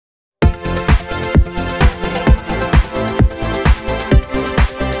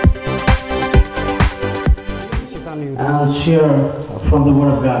share from the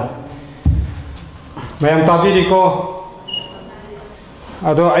Word of God. Mayam tabiriko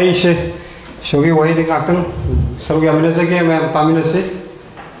ado aise shogi wahi de ngakang sarugi amina sege mayam tamina se.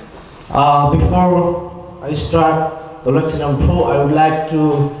 Before I start the lecture number 4, I would like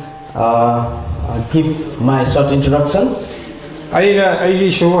to give my short introduction. Ai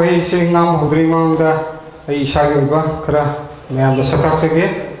show hai se ngam hodri mangda ai shagi ba kara mayam da sakak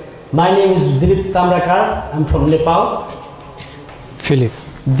sege. My name is Dilip Tamrakar. I'm from Nepal. Philip.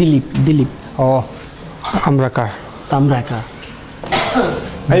 Dilip. Oh, Amrakar. Tamrakar.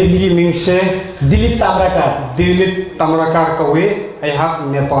 Ai ming se Dilip Tamrakar. Dilip Tamrakar kawe ai hak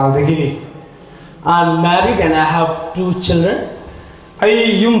Nepal de gini. I'm married and I have 2 children.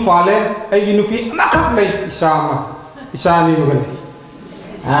 Ai yum pale ai ginupi amakak nei isani nugan.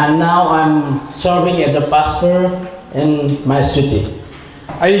 And now I'm serving as a pastor in my city.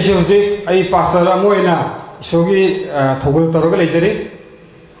 Ai joje ai pastor amoina sogi thogol toroga leijari.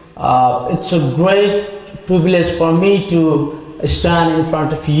 It's a great privilege for me to stand in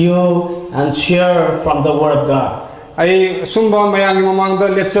front of you and share from the Word of God. Ai sumba mayang mamangda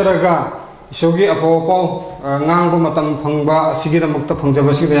lecturer ga sogi apo ngang ko matang phangba sigida mukta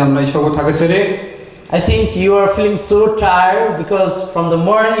phangjaba sigida yamna isogo thagachare. I think you are feeling so tired because from the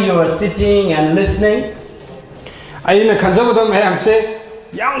morning you are sitting and listening. Ai na khanjabada mayam se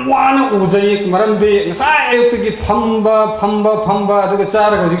yang wana uzai maramde ngasai ayuktagi phamba aduga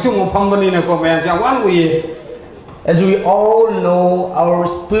charaga hojiksu mo phambani na ko mayam yang wana uye. As we all know, our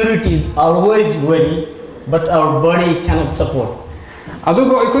spirit is always ready, but our body cannot support.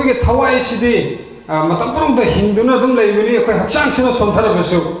 Adugo aikoige thawai sidi matam parumda hinduna dum leibani akoi hakchang sina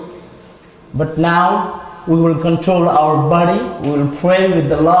somtharabasu. But now we will control our body, we will pray with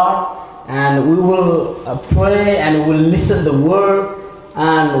the Lord, and we will pray and we will listen the word.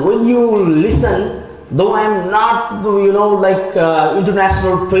 And when you listen, though I am not, like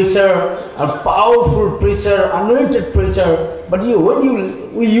international preacher, a powerful preacher, anointed preacher, but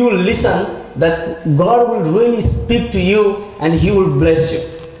when you listen, that God will really speak to you and He will bless you.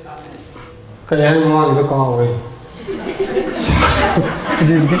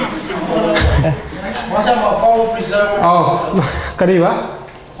 Oh, kariba?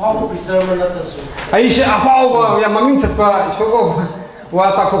 Ay siya apaw ya maming chatpa isogo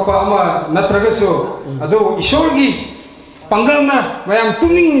wa takokpa ama natragaso ado isorgi panggamna mayam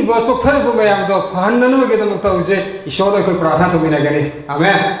tuning ni ba chokthar ba mayam do phanna ge dam ta uje isoda ko prarthana to minagani.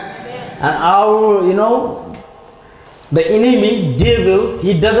 Amen. And our the enemy devil,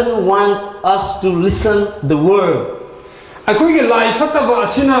 he doesn't want us to listen the word. Akoige life fataba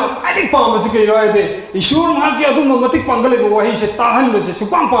asina adi pam ke roide ishur ma ke adu matik pangale bo wahi se tahan se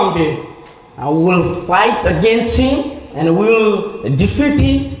supam pam de. I will fight against him and we will defeat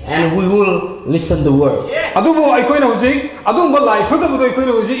him and we will listen the word. Adu bo aikoina hoji adu ba life fataba do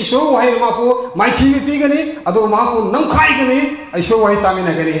aikoina hoji ishur wahi ma ko mai thi pi gani adu ma ko nam khai gani ishur wahi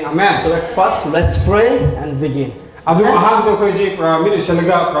tamina gani. Amen. So at first let's pray and begin. Adu aham do koji min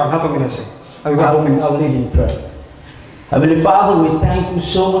chalaga prarthana to minase. I will lead in prayer. Heavenly Father, we thank you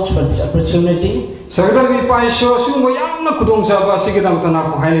so much for this opportunity.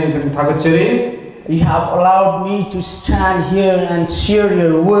 You have allowed me to stand here and share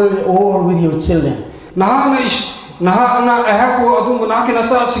your word over with your children.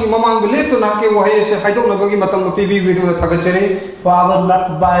 Father,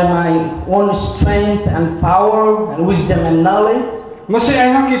 not by my own strength and power and wisdom and knowledge,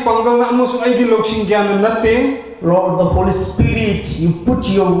 Lord, the Holy Spirit, you put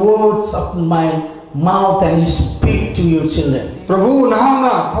your words up in my mouth and you speak to your children. Prabhu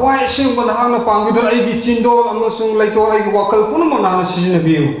nahana thawai singba nahana pangidor aigi chindol amasung laito aigi wakal kunuma nahana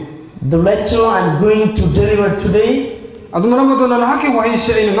sijinabiu. The lecture I'm going to deliver today, it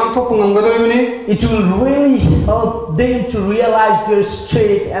will really help them to realize their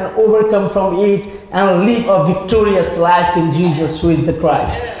strength and overcome from it and live a victorious life in Jesus, who is the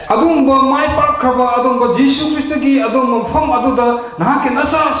Christ. Father,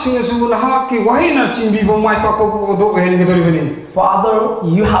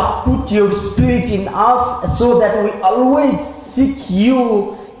 you have put your spirit in us so that we always seek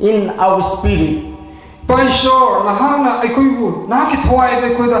you in our spirit. Paisor nahana aikoibu nahaki thawai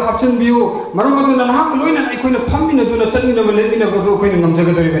de koida hapchen biu maramadu nahak loina aikoina phammina duna chatmina lemina bodu koina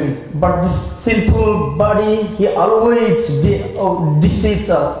ngamjagadori bani. But this sinful body, he always deceives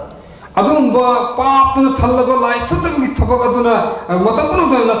us. Adumba papna thallaba life fatabugi thabagaduna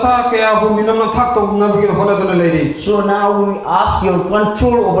matamano nasa kaya bu minamna thak to nabagi hona duna leiri. So now we ask your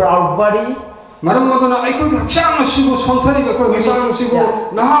control over our body. maram maduna ai ko hakchang sibu sonthari ko hakchang sibu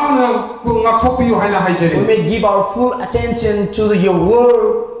nahana ko ngakhopiu haina haijeri we may give our full attention to your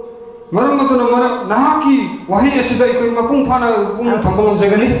word maram maduna maram nahaki wahi asida ai ko mapung phana pung thambangam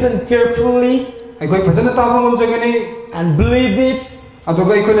jagani listen carefully ai ko phajana tabangam jagani and believe it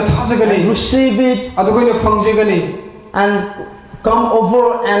aduga ai ko na thajagani receive it aduga na phangjagani and come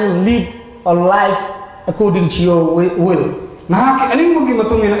over and live a life according to your will.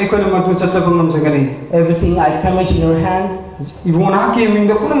 Everything I commit in your hand. In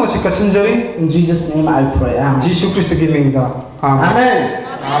Jesus' name I pray. Amen. Amen.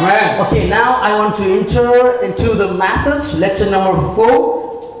 Amen. Okay, now I want to enter into the message, lecture number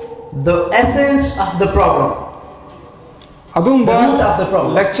 4, the essence of the problem. The root of the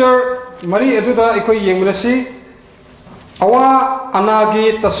problem. Lecture Mari Eduda Iko Yemulasi Awa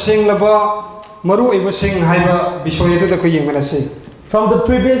Anagi Tasing Laba Maru Ibusing Haiba Bishoy Eduda Ko Yemulasi. From the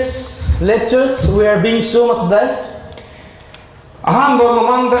previous lectures, we are being so much blessed. Ahanba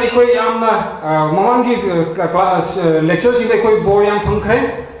Mamanga Iko Yamna Mamangi lectures in the Iko Boryam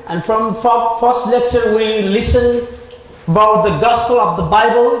Punkre. And from first lecture, we listened about the gospel of the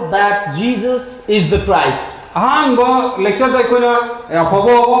Bible that Jesus is the Christ. Ahanba lecture da koina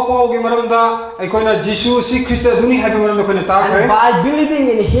phabo wapo gi maramda koina Jesus si Christ duni habi maramda koina ta and by believing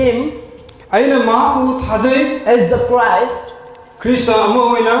in him aina mahu thajai as the Christ, Christ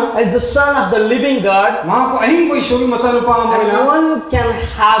amo hoina as the Son of the living God, mahu ahin ko ishori machana pa amo hoina one can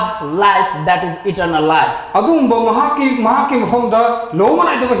have life that is eternal life. Adumba mahaki mafamda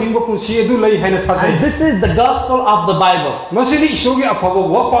lomana idaba hingba kunsi edu lai haina thajai. And this is the gospel of the Bible. Masili ishori aphabo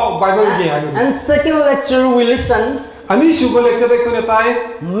wapa Bible gi habi. And second lecture we listened, ani suba lecture da koina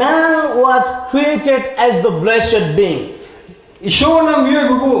tai man was created as the blessed being. Ishona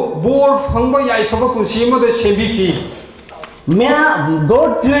miyobu bor phangba yai phaba kunsi ma de sembiki. Man,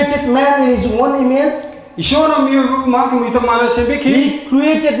 God created man in his own image. He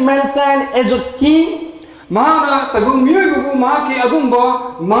created mankind as a king. As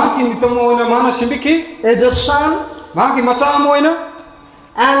a son.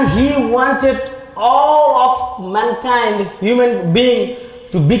 And he wanted all of mankind, human being,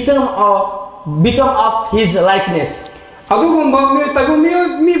 to become of his likeness. He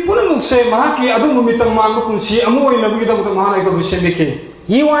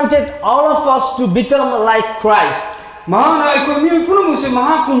wanted all of us to become like Christ.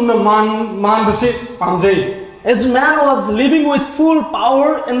 As man was living with full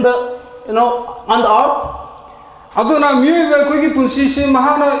power in the on the earth.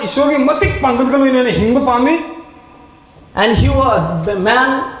 And he was the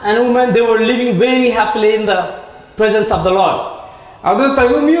man and woman, they were living very happily in the presence of the Lord.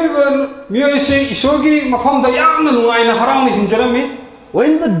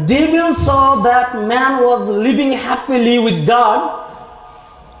 When the devil saw that man was living happily with God,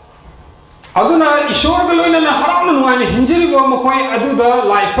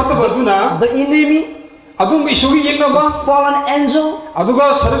 the enemy, the fallen angel,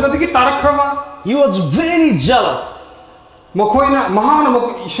 he was very jealous.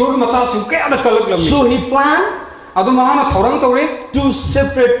 So he planned to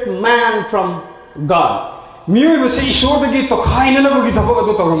separate man from God. So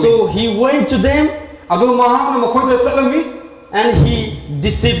he went to them and he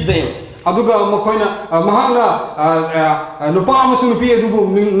deceived them.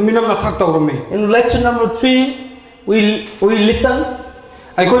 In lecture number 3, we listen.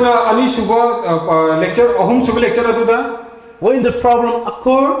 When the problem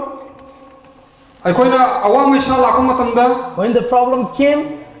occurred, when the problem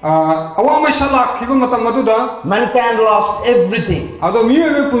came, mankind lost everything. Mankind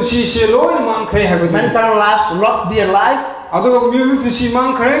lost their life.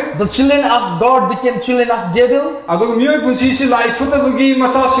 The children of God became children of devil.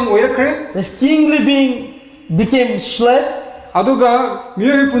 The kingly being became slaves.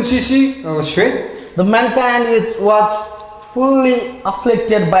 The mankind was fully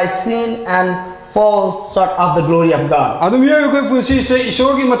afflicted by sin and fall short of the glory of God.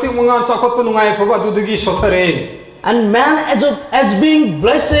 And man as being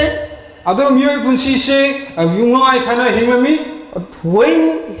blessed,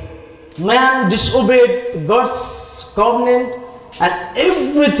 when man disobeyed God's covenant and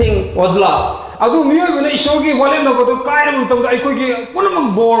everything was lost.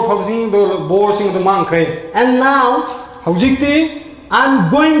 And now I'm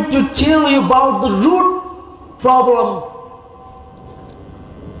going to tell you about the root problem.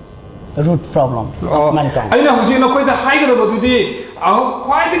 The root problem of mankind.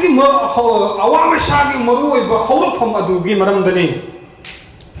 ꯈ꯭ꯋꯥꯏꯗꯒꯤ ꯑꯋꯥꯕꯁꯥꯒꯤ ꯃꯔꯨꯑꯣꯏꯕ ꯍꯧꯔꯛꯐꯝ ꯑꯗꯨꯒꯤ ꯃꯔꯝꯗꯅꯤ.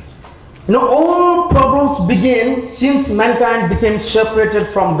 All problems begin since mankind became separated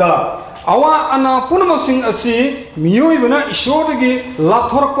from God. Awa ana punamasing asi miyoibana ishordagi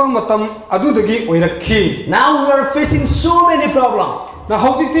lathorakpa matam adudagi oirakhi. Now we are facing so many problems. Na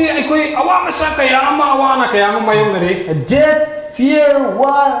hojiti aikoi awa masa kaya ama awa ana kaya ama mayongnari. Death, fear,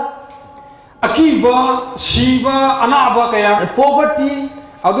 war, akiba, shiba, anaba kaya, poverty,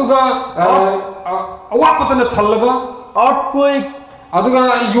 aduga awapatana thallaba, earthquake,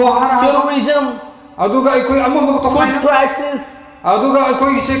 aduga yohara, terrorism, aduga aikoi amma food crisis, aduga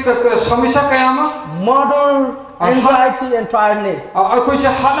aikoi se samisa kaya ama, murder, anxiety and tiredness. Aikoi se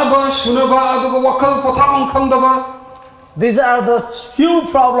hanaba, sunaba, aduga wakal pothamang khangdaba. These are the few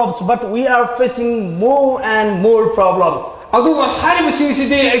problems, but we are facing more and more problems. Aduga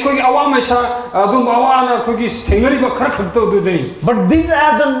haribasingsidei aikoi awamasa adum awana kogi thengnariba khara khakto dudei. But these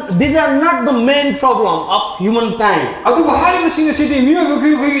are not the main problem of humankind. Aduga haribasingsidei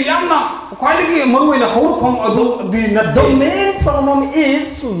miyogi yamna khwaidagi maruoina hawrkham adu di not. The main problem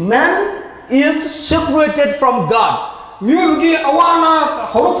is man is separated from God. Miyogi awana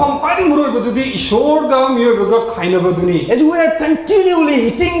hawrkham khwaidagi maruoibadudi ishorga miyoga khainabaduni. As we are continually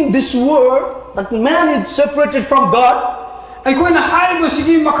hitting this word that man is separated from God, Aikoina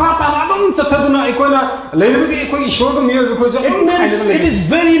haribasigi makhata adum chathaduna aikoina leirabadi aikoi ishorga miyoga ko it is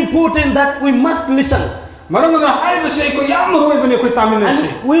very important that we must listen. Maramada haribasi aikoi yam maruoibane aikoi taminasi.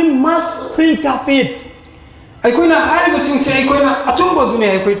 And we must think of it. Aikoina haribasingse aikoina achumba duni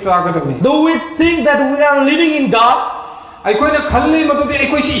aikoi tagadami. Though we think that we are living in God, aikoina khalli madudi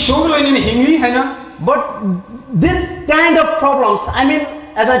aikoi si ishorga loine hingli haina. But this kind of problems, I mean,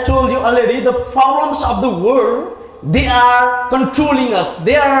 as I told you already, the problems of the world, they are controlling us.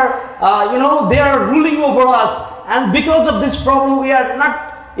 They are, they are ruling over us. And because of this problem, we are not,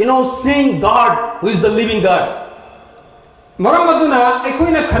 seeing God, who is the living God. Maramaduna,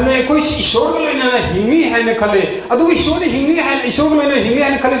 aikoina khalle aikoi si ishorga loine hingli haina khalle. Adu ishorga hingli haina ishorga loine hingli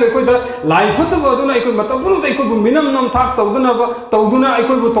haina khalle aikoi da life to baduna aikoi matabunu aikoi bu minam nam thak tawduna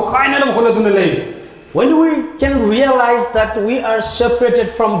aikoi bu tokhaina nam holaduna lei. When we can realize that we are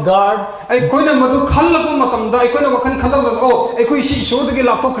separated from God, and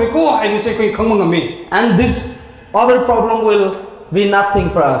this other problem will be nothing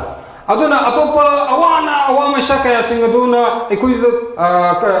for us.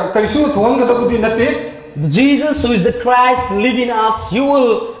 Jesus, who is the Christ living in us, He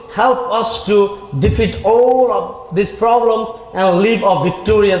will help us to defeat all of these problems and live a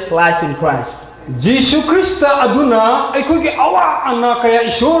victorious life in Christ. Jesus Christ aduna aikoi ge awa anna kaya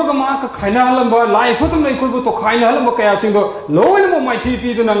ishorga ma ka khaina halamba life tum aikoi bu to khaina halamba kaya singdo loina mo mai thi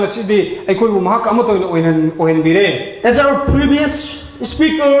pi duna ngasidi aikoi bu ma ka ma to ohen bire. As our previous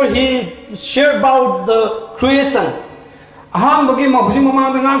speaker, he shared about the creation. Ahang bagi ma huji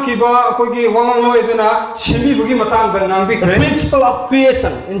mamang dengan kiba aikoi ge wang loi duna shemi bagi matang dengan bi the principle of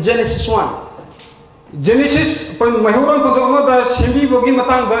creation in Genesis 1. Genesis mahuran padoma da shemi bogi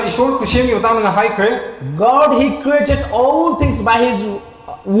matang da ishor kushemi utang nga hai kre. God, He created all things by His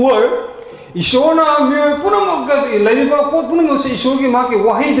word. Ishor na mi punam ga laiba ko punam se ishor gi ma ke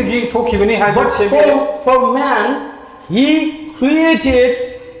wahi de gi thoki bani hai. But for man, He created,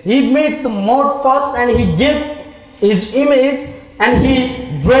 He made the mud first and He gave His image and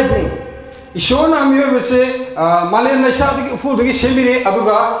He breathed him. Ishona miyoibase Malayan naisadi ufudagi shemire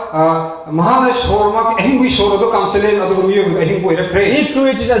aduga mahana shorma ehingui shorodo kamselen aduga miyoib ehingui rakre. He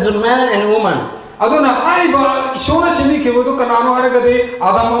created as a man and woman. Aduna haiba ishona shemi kevodo kanano haragade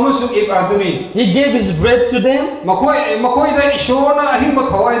adam amusuk ek aduni. He gave His breath to them. Makoi da ishona ehingba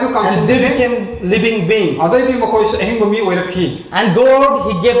khawai do kamselen. And they became living beings. Adai di makoi ehingba mi oirakhi. And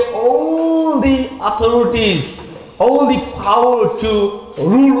God, He gave all the authorities, all the power to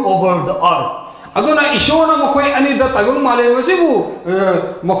rule over the earth. Aduna ishona makoi ani da tagung male wasibu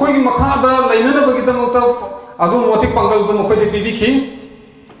makoi gi makhada lainana bagita mokta adu moti pangal do makoi de pibiki.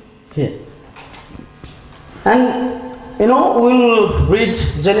 Okay. And we'll read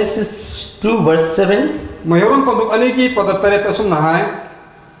Genesis 2 verse 7. Mayoron paduk ani ki padatare tasum nahai.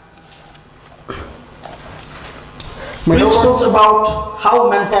 Which talks about how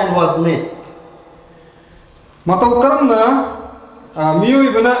mankind was made. Matau karamna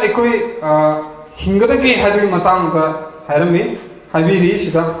miyoibana aikoi hingadagi habi matang da harami habiri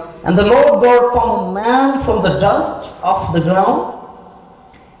sida. And the Lord God formed a man from the dust of the ground.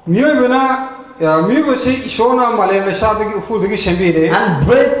 Miyoibana miyobasi ishona malema sadagi ufudagi shembire. And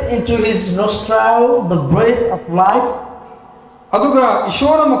breathed into his nostril the breath of life. aduga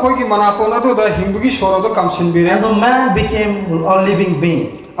ishora makoi ki manaton adu da hingbugi shoro do kamsin bire and the man became a living being.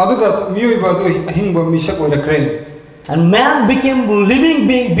 aduga miyoi ba do hingba misak oirakre And man became a living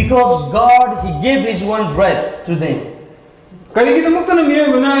being because God, He gave His one breath to them. karigi damuktana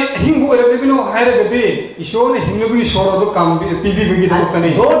miyoi bana hingbu oirakbino hairagadi ishone hingbugi shoro do kam pibi bigi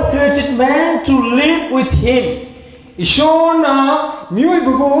damuktani God created man to live with Him ishona miyoi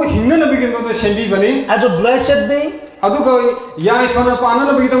bubu hingna bigi do sembi bani as a blessed being aduga yai fana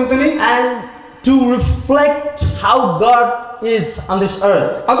pana bigi damuktani and to reflect how God is on this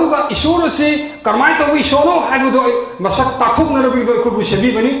earth. aduga ishoro si karmai to ishoro haibudo masak tathukna bigi do ko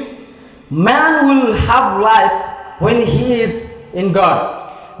sembi bani Man will have life when he is in God.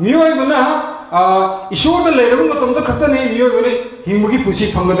 miyoi bana ishor da leirabu matam da khatane miyoi bane hingbugi pusi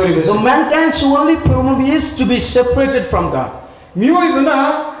phangadori bese So mankind's only problem is to be separated from God. miyoi bana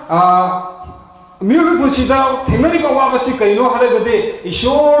miyoi pusi da thenari ba wa basi kaino haragade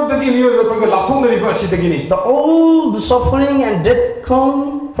ishor da gi miyoi ba ko lathonari ba si dagini All the suffering and death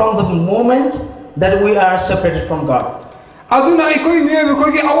come from the moment that we are separated from God. aduna ikoi miyoi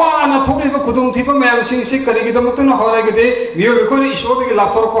ko gi awa na thokli ba khudung thiba mayam sing si kari gi da mutuna haragade miyoi ko ni ishor da gi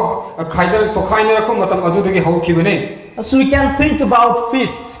lathor ko khaida to khaina ko matam adu da gi hauki bane So we can think about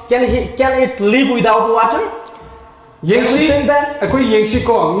fish. Can it live without water? yengsi Can we think that? akoi yengsi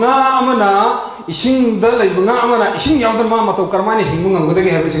ko nga amana ising da lai nga amana ising yawda ma mato karmani hingu ngam da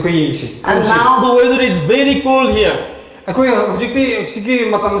gi habisi ko yengsi And now the weather is very cold here. akoi hojikti sigi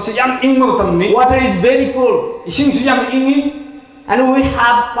matam se yam ingma matam ni Water is very cold. ising su yam ingi And we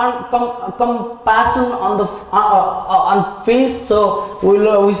have compassion on fish. So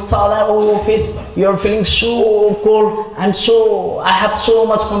we saw that, oh fish, you are feeling so cold, and so I have so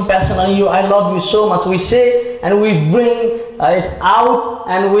much compassion on you. I love you so much. We say, and we bring it out,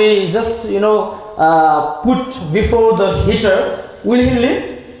 and we just put before the heater. Will he live?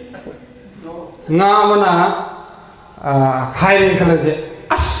 nga amana haire khalaje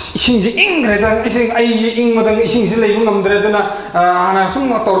as ising ji ing reda ising ai ing madang ising se leibu ngamdre dana ana sum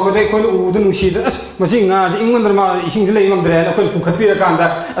ma tor bade ko u dun usi da as masi nga ji ing mandar ma ising se leibu ngamdre na ko pukhat pi ra kanda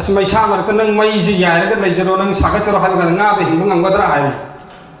as mai sa mar ka nang mai ji ya ra lai jaro nang saga charo hal ga nga be hing ngamgadra hai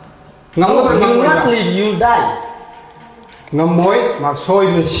ngamgadra You will not ngamgadra live. You will die. ngamoy mak soi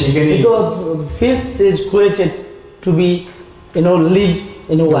me sigani Because fish is created to be, live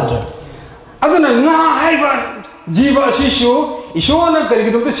in water. aduna nga hai ba jiba asishu ishona kari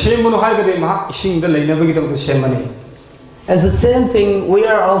gi to semano hai ga de ma ising da leina ba gi to semani As the same thing, we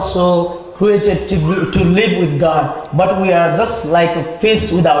are also created to live with God, but we are just like a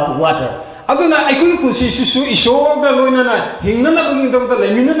fish without water. aduna aikoi pusi su ishor da loina na hingna na ba gi to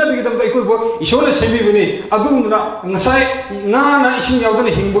leimina na ba gi to aikoi bo ishona semi bani aduna ngasai na ising yaw da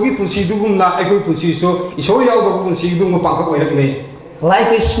hingbogi pusi dugum na aikoi pusi so ishor yaw da pusi dugum pa ka oirak ne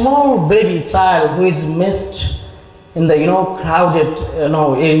Like a small baby child who is missed in the crowded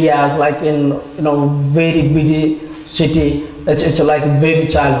areas, like in very busy city. It's like a baby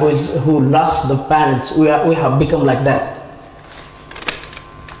child who lost the parents. We have become like that.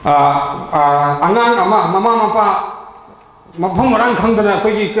 angan ama mama mapa mafam rang khangdana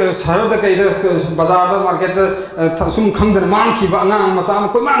koi gi sarada kai da bazar da market da sum khangdana mang ki ba angang macha ma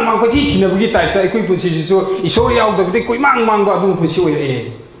koi mang ko ji thina gi tai tai koi punchi ji so iso yaw da koi mang ba du punchi oi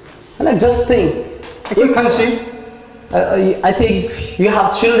e And just think, koi khan sing I think you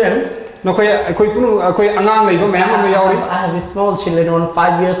have children. no koi punu koi angang lai ba mayam ma yaw ri I have small children, one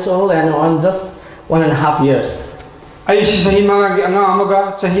 5 years old and one just 1.5 years. ai si sahi ma gi anga amaga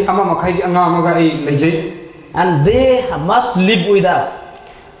sahi ama makhai gi anga amaga ai lai jai And they must live with us.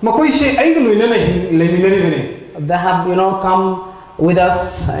 makoi se ai gi loina na lai minari bane They have come with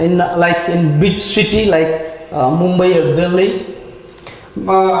us in big city like Mumbai or Delhi.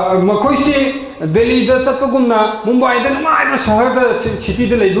 makoi se Delhi da chatpagumna Mumbai da ngai ba shahar da city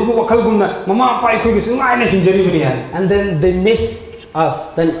da leibu ko wakal gumna mama pai khoi gi ngai na hinjari bani ya And then they miss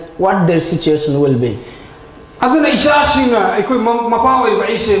us. Then what their situation will be? aduna isa singa aikoi mapa oi ba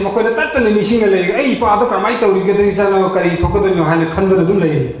ise makoi na tatta ni singa le ai pa da karmai tawri ge da isa na kari thokada no hane khandana dum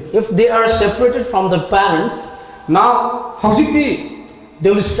lai If they are separated from their parents, now hojikti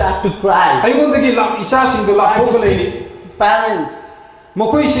they will start to cry. ai mon da gi la isa sing da la Try to thok lai see parents.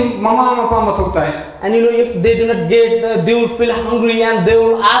 makoi sim mama mapa mathok tai And if they do not get, they will feel hungry and they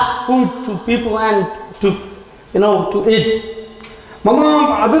will ask food to people and to eat.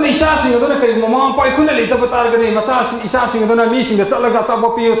 mama aduna isa sing aduna kai mama pai khuna le ta batar ga ne masa isa sing aduna mi sing da chala ga cha ba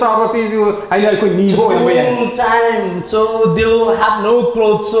pi ai ai koi ni bo ya ba Full time, so they will have no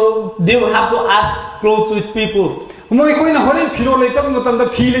clothes, so they will have to ask clothes with people. moi koi na horen phiro le ta matam da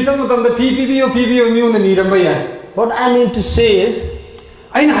phi le ta matam da phi pi bi mi na ni ram ba ya What I mean to say is,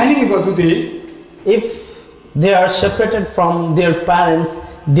 aina haling ba tu de if they are separated from their parents,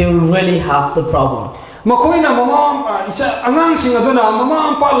 they will really have the problem. makoina mama isa angang sing aduna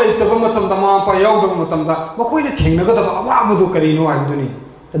mama pa lai ta matam da mama pa yaw da matam da makoina thengna ga da awa bu kari no aduni.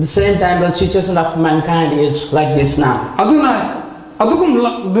 At the same time, the situation of mankind is like this now. Aduna adugum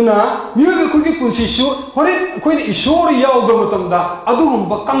duna miyo ko gi punsi shu hore koina ishor yaw da matam da adugum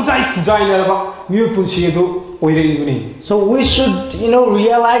ba kangjai fujai na ba miyo punsi edu oireng ni. So we should,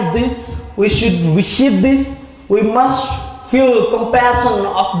 realize this. We should receive this. We must feel compassion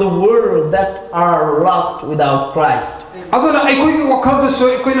of the world that are lost without Christ. Aduna aikoi gi wakal da so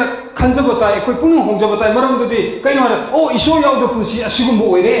koina khanjabata aikoi punu hongjabata maram dudi kaino ishor yaw da punsi asigum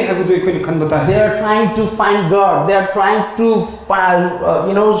bo oire ha du koina khanbata. They are trying to find God. They are trying to find,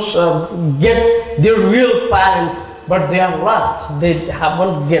 get their real parents, but they are lost. They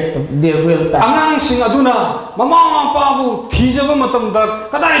haven't get their real parents. Angang sing aduna mama pa bu thijaba matam da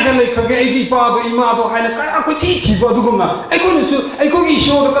kadai da lai khage ai gi pa do ima do haina kaya ko thi thi ba dugumna ai ko su ai ko gi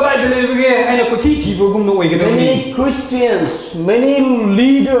show da kadai da lai ge haina ko thi thi ba gum no oi ge da ni. Many Christians, many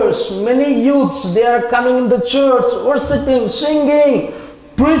leaders, many youths, they are coming in the church, worshiping, singing,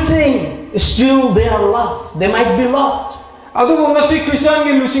 preaching. Still they are lost. They might be lost. Adu ngasi Christian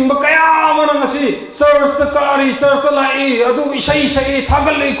gi lusing ba kaya mana ngasi church ta kari church ta lai adu isai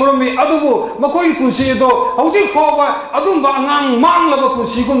thagal lei kormi adu bu makoi kunsi do hauji khoba adu ba angang mang la ba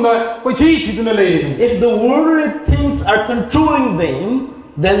kunsi kum da koi thi thi duna lei. If the worldly things are controlling them,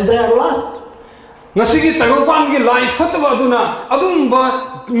 then they are lost. Ngasi gi tagopan gi life fat ba aduna adum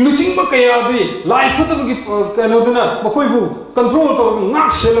ba lusing ba kaya di life fat ba gi kano duna makoi bu control to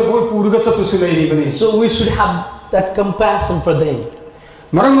ngak sel bo pur ga chatu su lei ni bani. So we should have that compassion for them.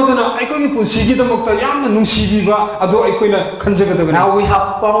 Maram maduna ai ko gi punsi gi da mokta yam na nungsi bi ba adu ai ko na khanjaga da bani. Now we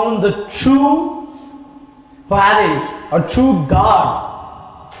have found the true parent or true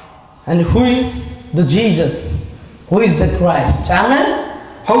God, and who is the Jesus, who is the Christ. Amen.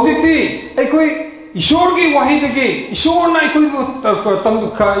 Haujiti ai ko ishor gi wahi de gi ishor na ai ko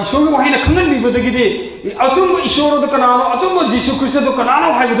tam ka ishor gi wahi na khangan bi ba de gi de achum ishor da kanano achum Jesus Christ do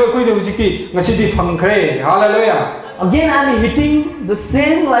kanano hai do ko de hujiki ngasi di phangkhre. Hallelujah. Again I am hitting the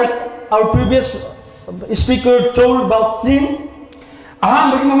same like our previous speaker told about sin.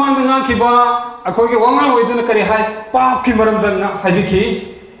 Aha bagi mamang da ngak ki ba akoi gi wangal hoi duna kari hai pap ki maram da ngak hai bi ki.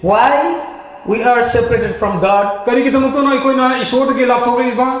 Why we are separated from God? Kari ki tamuto na ikoi na ishor da gi lapthok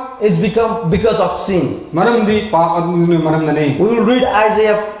rei ba It's because of sin. maram di pap adu ne maram na nei. We will read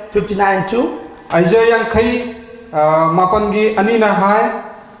Isaiah 59:2. Isaiah khai mapan gi ani na hai.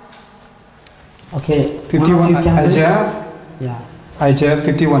 Okay. 51 Isaiah. Yeah. Isaiah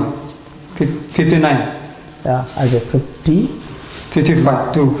 51 59 Yeah. Isaiah 50.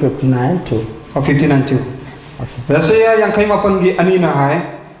 55 2 59 2. or 59 2. Okay. Isaiah yang khai mapan gi ani na hai.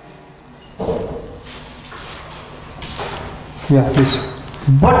 Yeah, please.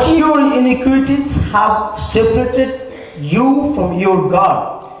 But your iniquities have separated you from your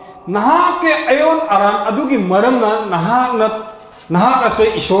God. Naha ke ayon aran adu gi maram na naha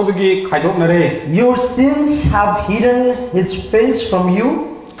ase ishod gi khaidok na re. Your sins have hidden His face from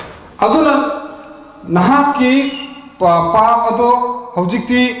you. Aduna naha ki pa ado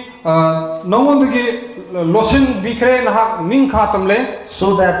haujikti nongond gi losin bikre naha ning kha tamle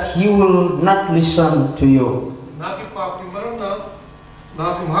So that He will not listen to you.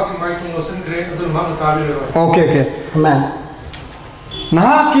 Okay. Amen.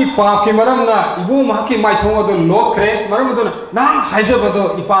 Naha ki pa ki maram na ibu ma ki mai thong ado lot kre maram ado na haijab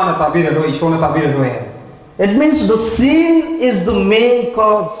ado ipana tabir ro ishona tabir ro hai. It means the sin is the main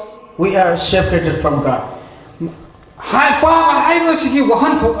cause we are separated from God. Hai pa hai no sigi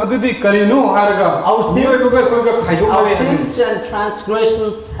wahan thok adu di karino harga Our niyo ro ga ko ga khaidok na Our re. sins and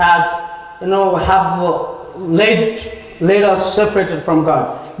transgressions have led us separated from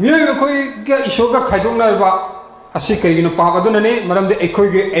God. Niyo ko ga ishoga khaidok na ba asi kari no pa adu na ne maram de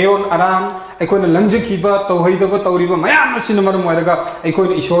ekoi ge ayon aram ekoi na langjaki ba tawhai da ba tawri ba mayam sin maram warga ekoi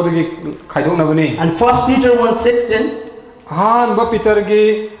na ishod ge khaidok na bane. And 1 Peter 1:16. Han ba Peter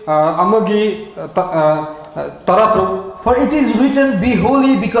ge amagi taratro. For it is written, "Be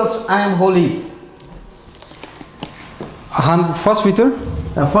holy, because I am holy." Han 1 Peter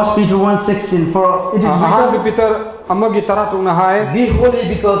 1 Peter 1:16. For it is han ba written, Peter amagi taratro na hai "Be holy,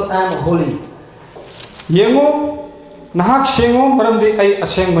 because I am holy." yengo nahak sengo maram de ai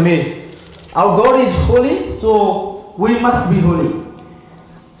aseng bane. Our God is holy, so we must be holy.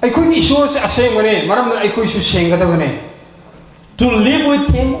 Aikoi ni ishor se aseng bane maram na aikoi su senga da bane. To live with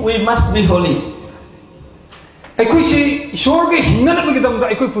Him, we must be holy.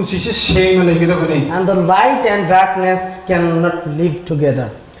 And the light and darkness cannot live together.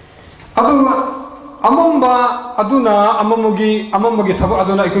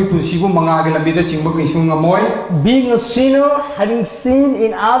 Being a sinner, having sin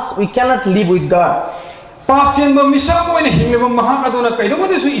in us, we cannot live with God.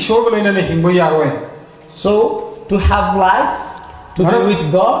 So, to have life, to be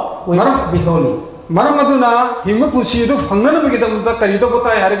with God, we must be holy.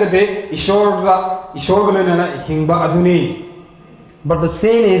 But the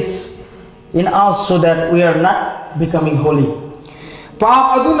sin is in us so that we are not becoming holy.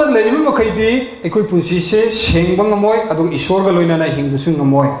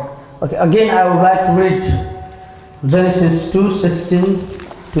 Okay, again I would like to read Genesis 2:16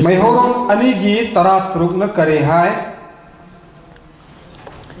 to 17.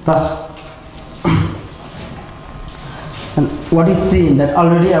 And what is sin that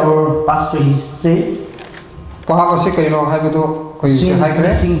already our pastor is said? Sin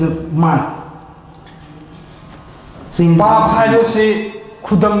missing the mark. Sin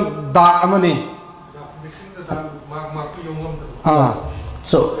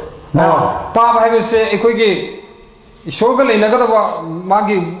so now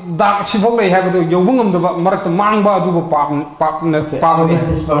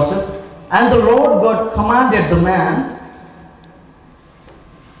this verses. And the Lord God commanded the man.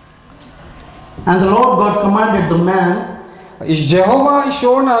 And the Lord God commanded the man,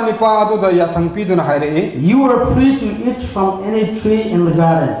 you are free to eat from any tree in the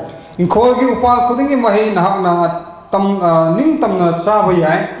garden.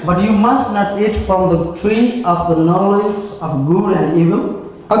 But you must not eat from the tree of the knowledge of good and evil.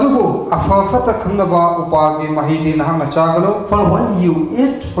 For when you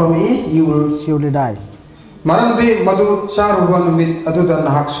eat from it, you will surely die.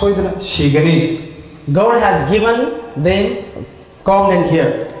 God has given them covenant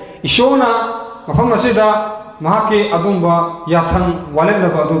here.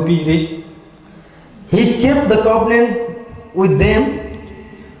 He kept the covenant with them.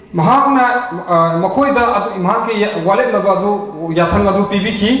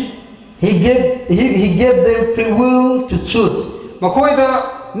 He gave them free will to choose.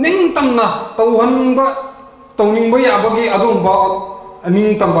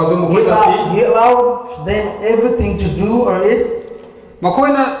 He allowed them everything to do or eat.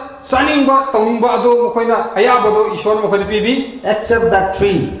 Except that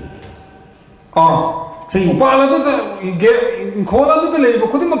tree. Tree.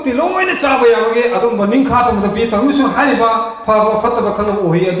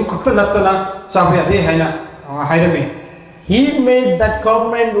 He made that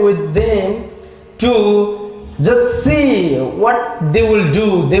covenant with them to just see what they will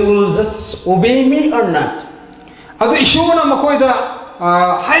do. They will just obey me or not.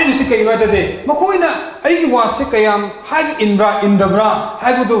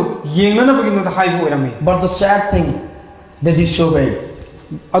 But the sad thing, they disobeyed.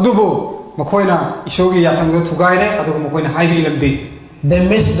 They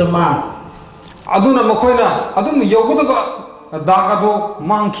missed the mark.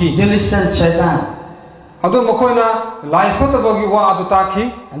 They listened to Satan.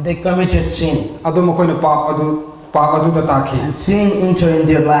 And they committed sin. And sin entered in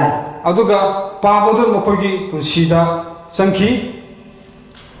their life.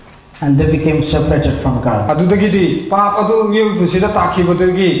 And they became separated from God.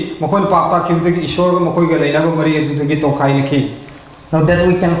 Now that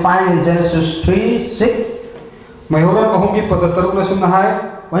we can find in Genesis 3:6.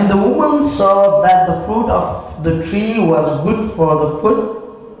 When the woman saw that the fruit of the tree was good for the food,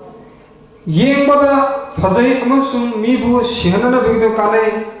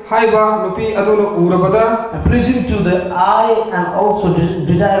 pleasing to the eye and also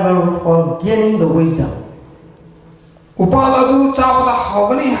desirable for gaining the wisdom.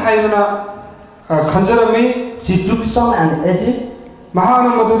 She took some and ate it. She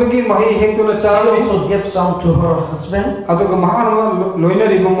also gave some to her husband,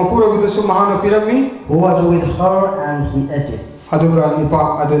 who was with her, and he ate it.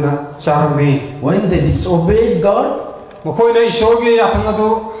 When they disobeyed God,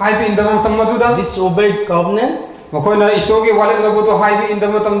 disobeyed covenant,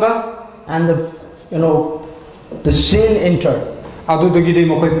 and the sin entered. And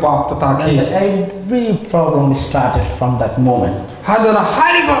every problem started from that moment. hadana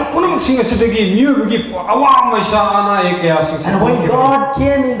hariba punam singa sidagi myugi awam maisa ana ekya sing. And when God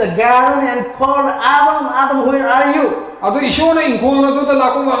came in the garden and called Adam, Adam, where are you? Ado ishona inkol na do da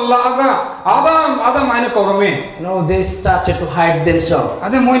lakum laga Adam maina kaurame. No, they started to hide themselves.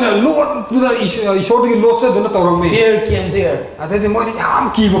 Ade moina lot do da ishodi lot sa do na kaurame. Fear came there. Ade de moina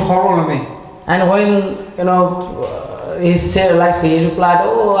yam ki ba horolame. And when he said, like he replied,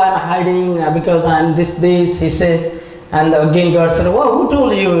 "Oh, I'm hiding because I'm this." He said, and again God said, "Well, who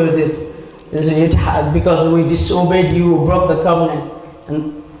told you this? Is it because we disobeyed you, broke the covenant?"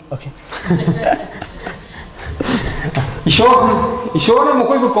 And okay. Ishora mo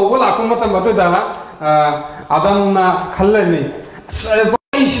koi ko wala ko mata mata da Adam na khallani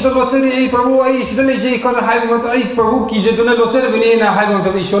ai sida lochari ai prabhu ai sida le je kon hai mo ai prabhu ki je duna lochari bini na hai mo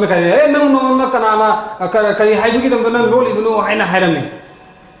to ishora kai e no na kana kai hai bi dam na loli bunu hai na hairame.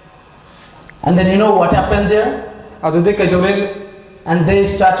 And then you know what happened there? Adu de kai jole and they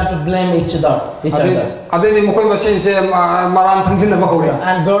started to blame each other. Ade mo koi machine se maran thangjin na ba hore.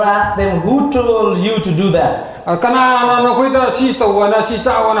 And God asked them, "Who told you to do that?" And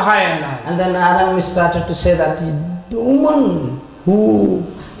then Adam started to say that the woman who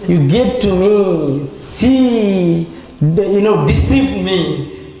you gave to me, she deceived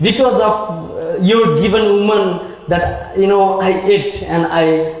me because of your given woman that I ate and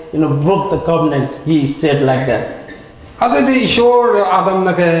I broke the covenant. He said like that.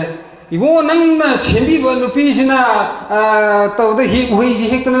 Iwo nang na sembi ba nupi sina tau de hi hui ji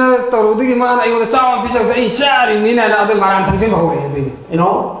hek na tau de ma na iwo chawa pi sa ai chari ni na ade maran thang jin ho re.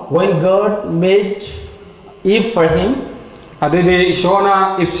 When God made Eve for him, ade de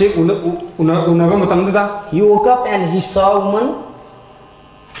ishona if se una ba matang da he woke up and he saw a woman.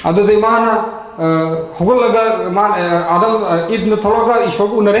 Ade de ma na hogol laga man Adam Eve na thologa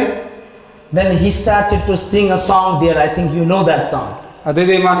ishog unare. Then he started to sing a song there. I think you know that song. He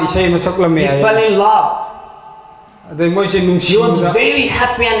fell in love. He was very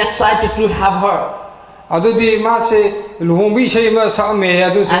happy and excited to have her. And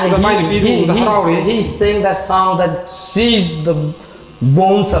he's saying that song that she's the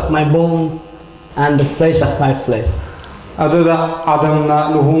bones of my bone and the flesh of my flesh.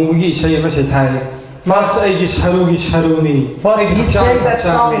 First he sang that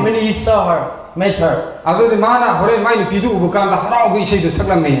song when he saw her. Met her. But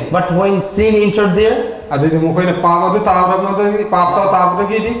when sin entered there,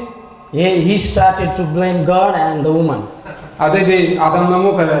 he started to blame God and the woman. I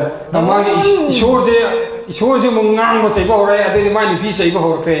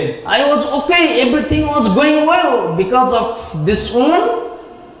was okay, everything was going well because of this woman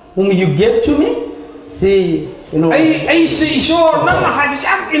whom you gave to me. See, I see sure nang hai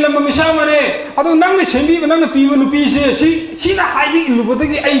bisam ilam misam mane adu nang sembi nang piwa nu pi se si na hai bi lu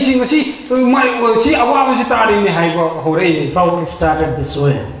bodagi ai sing si mai si awa si tari ni hai go hore. Problem started this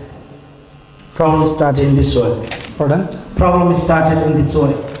way. Problem started in this way. Pardon? Problem started in this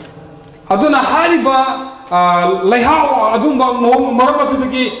way. Adu na hari ba laihao adu ba marama tu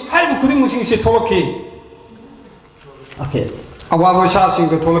dagi hai bu kuding musing se tholoki. Okay. Awa sha sing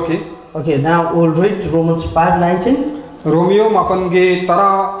to tholoki. Okay, now we'll read Romans 5:19. Romeo mapan ge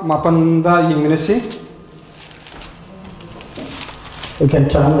tara mapan da yingnesi. You can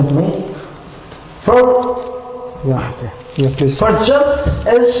turn with me. For just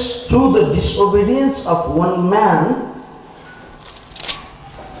as through the disobedience of one man,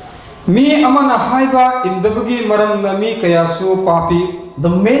 mi amana haiba indabagi maram na mi kayasu papi, the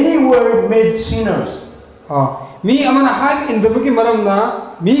many were made sinners. Mi amana haib indabagi maram na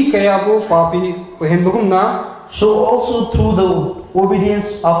mi kayabu papi ohenbagum na. So also through the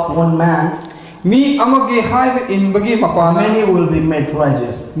obedience of one man, mi amagi haib inbagi mapana, many will be made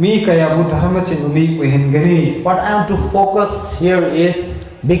righteous. Mi kayabu dharma chinumi ohengani. What I want to focus here is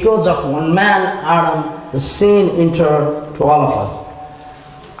because of one man, Adam, the sin entered to all of us.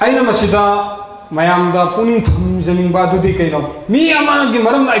 Aina masida mayamda puning thamjaning ba dudi kaino mi amana gi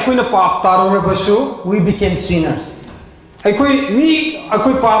maram na aikoi na pap taro rabasu, we became sinners. Aikoi mi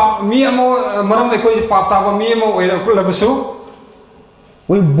akoi pap mi amo maram na aikoi pap taba mi amo oira kulabasu,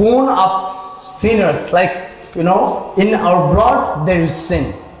 we born of sinners, like in our blood there is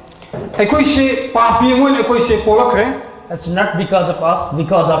sin. Aikoi se papi mo aikoi se polakre. That's not because of us,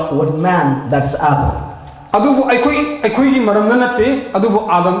 because of one man, that is Adam. Adubu aikoi gi maram na nate adubu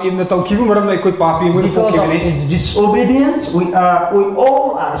Adam ibn tawkibu maram na aikoi papi mo because of its disobedience we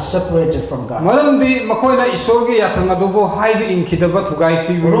all are separated from God. Maram di makoi na isorgi yathang adubu haibi inkidaba thugai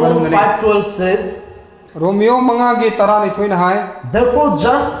ki maram na. Romans 5:12 says, Romeo manga gi tara ni thoina hai. Therefore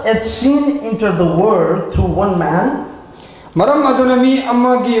just as sin entered the world through one man, Maram aduna mi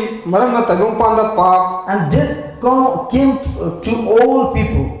amagi maram na tagong panda pap and death came to all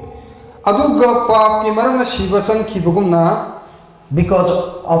people aduga pap ki maram na shiva sang kibugumna because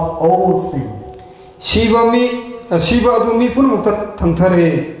of all sin. Shiva adu mi punmukta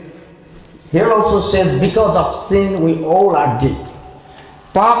thangthare. Here also says because of sin we all are dead.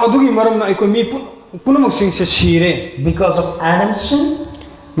 Pap adugi maram na ikoi mi punmuk sing se shire. Because of Adam's sin,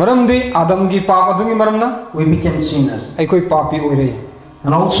 Maram di Adam gi pap adugi maram na we became sinners. ikoi papi oire.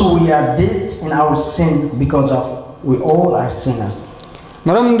 And also we are dead in our sin because of we all are sinners.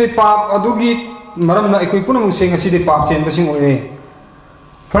 Maram di pap adugi maram na ikoi punmuk sing asi di pap chen basing oire.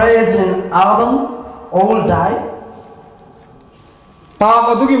 For as in Adam all died,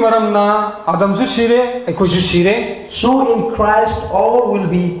 Pap adugi maram na Adam su shire ikoi su shire. so in Christ all will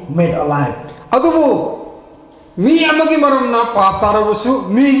be made alive. Adubu mi amagi maram na pap tarabusu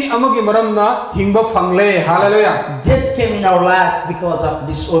mi amagi maram na hingba phangle. Hallelujah. Death came in our life because of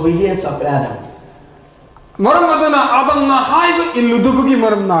disobedience of Adam. Maram aduna Adam na haiba illudubugi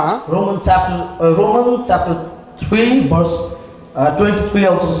maram na Romans chapter 3 verse 23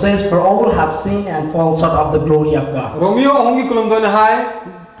 also says, for all have sinned and fall short of the glory of God. Romeo hongi kulumdone hai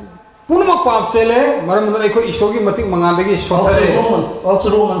punma pap sele maram na iko ishogi matik mangandagi shotare. Also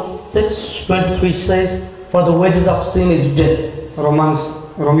Romans 6:23 says, for the wages of sin is death.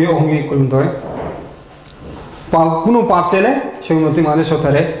 Romeo hongi kulumdoi pap punu pap sele shogi matik mangande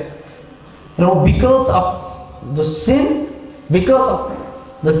shotare. You know, because of the sin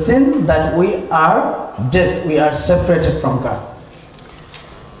that we are dead, we are separated from God.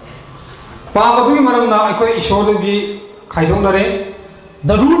 Pap adugi maram na ikoi ishodagi khaidonare.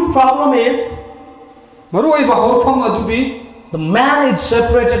 The root problem is Maru ai ba horfam adudi the man is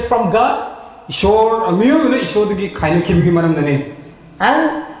separated from God, ishor amiyo na ishodagi khaina kibigi maram nane.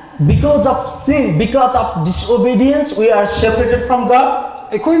 and because of sin, because of disobedience, we are separated from God.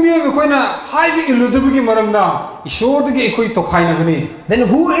 Ikoi miyo ikoi na haibi illudubugi maram na ishodagi ikoi to khaina bani. Then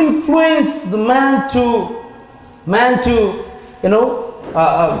who influenced the man to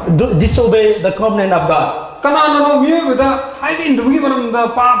disobey the covenant of God? Kanano no miyo beda haibi indubugi maram da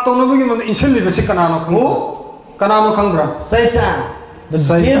pap to no bugi maram inshali besi kanano khangu. Kanano khangra? Satan, the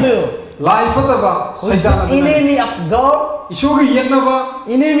devil, Lai fataba who is Satan the enemy of God, ishogi yeknaba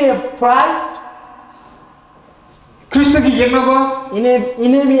enemy of Christ, Krishna gi yeknaba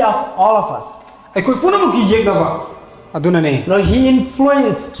enemy of all of us. ikoi punamuki yeknaba aduna ne. No, he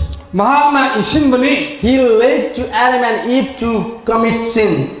influenced, Mahana ishin bani he led to Adam and Eve to commit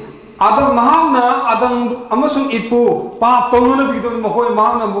sin. Adam mahana Adam amasung ipu pap to no bigi to mahoi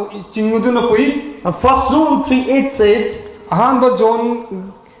mahana bu chinguduna pui. 1 John 3:8 says, Ahanba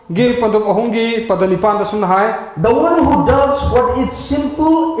John ge padam ahongi padanipan da sun hai. the one who does what is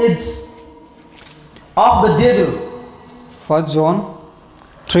sinful is of the devil. 1 John 1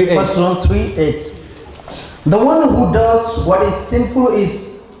 3:8. John 3:8. The one who does what is sinful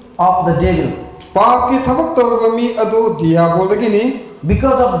is of the devil. Pap ki thabak to mi adu diabol dagi ni.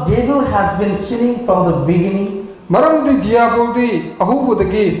 Because of devil has been sinning from the beginning. Maram di diabol di ahubu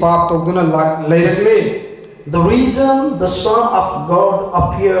dagi pap to duna lairakle. The reason the Son of God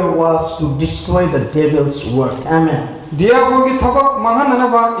appeared was to destroy the devil's work. Amen. Diabol ki thabak mangan na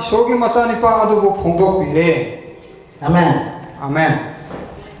ba isogi machani pa adu bu phongdok pire. Amen. Amen.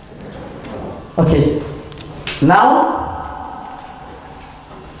 Okay. Now,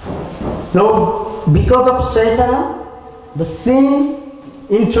 because of Satan, the sin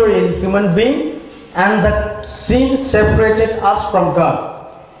entered in human being, and that sin separated us from God.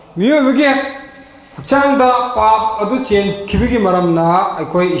 Miyo bige changda pap adu chen kibigi maram na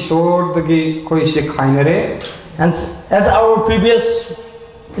akoi ishor dagi koi se khainare. And as our previous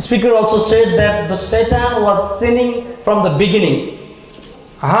speaker also said that the Satan was sinning from the beginning.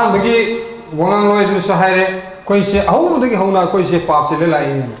 Aha bagi wangang loi du sahaire koi se ahu dagi hauna koi se pap chele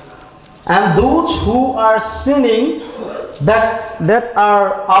lai. And those who are sinning that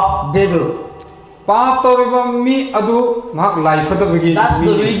are of devil. Pap toriba mi adu mak lai phada bagi. That's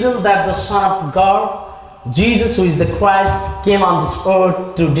the reason that the Son of God, Jesus, who is the Christ, came on this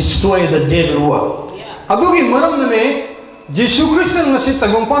earth to destroy the devil work. Adugi maram nane Jesus Christ ngasi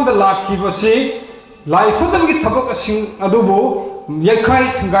tagongpan da lakhi basi lai phada bagi thabak sing adubu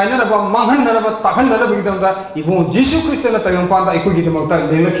yakai thungaina na ba manghan na ba takhan na bagi damda ibu Jesus Christ na tagongpan da ikoi gidamta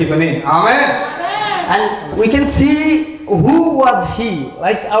lelakhi bane. Amen. And we can see who was he.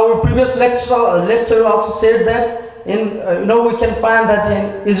 Like our previous lecturer also said that in we can find that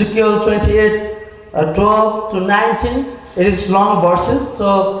in Ezekiel 28:12 to 19. It is long verses.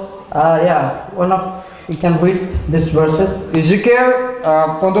 So you can read these verses. Ezekiel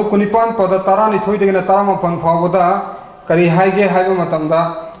pondok kunipan pada tarani thoi degena tarama pan phawada kari haige haiba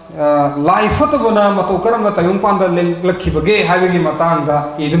matamda life fatagona mato karamna tayung panda lakhibage haibagi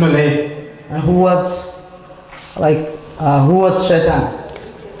matanga iduna le. And who was Satan?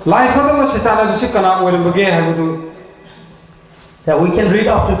 Life fatagona Satan abisikana oirambage haibudu. Yeah, we can read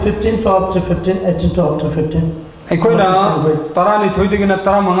up to 15, 12 to 15, 18, 12 to 15. Aikoina tarani thoidigina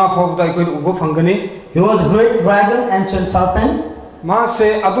taramanga phobda aikoi ubo phangani. He was great dragon, ancient serpent. Ma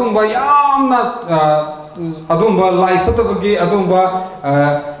se adumba yamna adumba life fatabagi adumba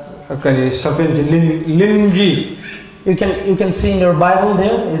kari serpent lingi. You can see in your Bible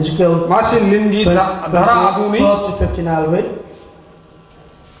there, Ezekiel 12 to 15. I'll read.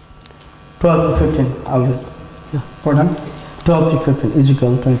 12 to 15. I'll read. Yeah. Pardon? 12 to 15.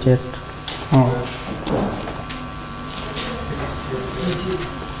 Ezekiel 28. Oh.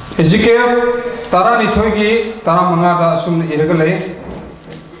 Ezekiel tarani thoigi taramanga da sum iragale.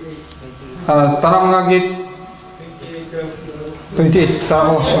 Taramanga gi 28.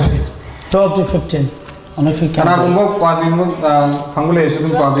 Oh, sorry. 12 to 15. And if you can. 12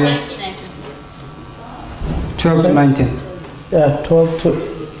 to 19. Yeah, 12 to.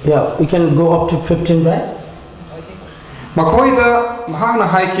 Yeah, we can go up to 15, right? Makoida mahangna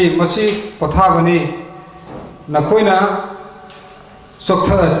haiki masi pothabani nakoina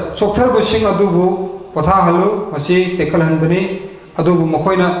sokthar busing adubu pothahalu masi tekalhanbani adubu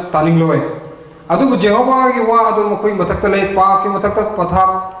makoina taning loy adubu Jehovah gi wa adu makoi matakta lay pa ki matakta potha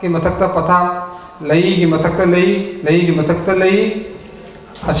ki matakta potha lay gi matakta lay gi matakta lay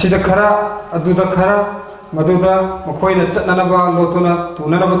asida khara aduda khara maduda makoina chatnanaba lotuna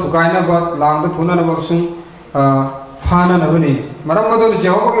tunanaba thukainaba langda thunanaba sung Fana Navani, Maramado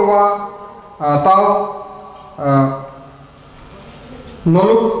Jehovah Tau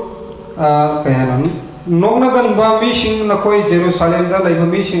Noluk Nonagan ba mission Nakoi Jerusalem, the Lava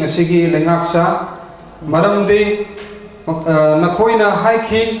mission a Sigi Lengaxa, Madam de Nakoina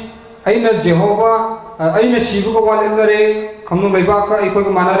Haiki, Aina Jehovah, Aina Shibu Walendare, Kamu Baka, Eko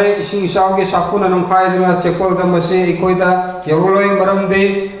Manare, Sing Shauki, Sapuna, and Kaida, Chekol, the Masi, Ekoida, Yoroi, Madam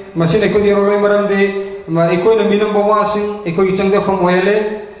de, Masina Yoroi, Madam de. Ikoina minam bawa sing ikoi changda from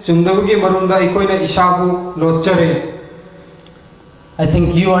oile chungdabugi marunda ikoina isabu lochare. I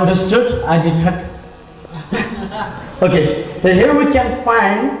think you understood. I did not. Okay, so here we can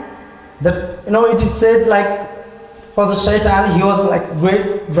find that it is said like for the Satan he was like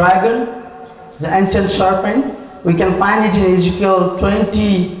great dragon, the ancient serpent. We can find it in Ezekiel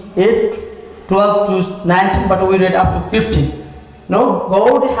 28, 12 to 19, but we read up to 50. No,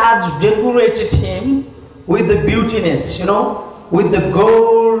 God has decorated him with the beautiness, with the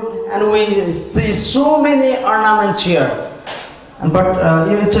gold, and we see so many ornaments here. But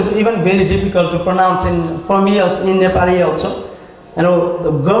it's even very difficult to pronounce for me also, in Nepali also.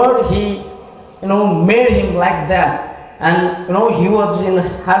 The God, he, made him like that, and he was in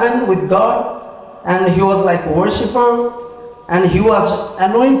heaven with God, and he was like a worshipper, and he was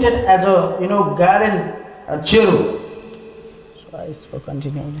anointed as a garden cherub. I spoke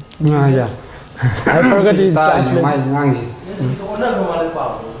continually. Yeah. I forgot his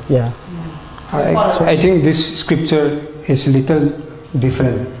Yeah. I think this scripture is a little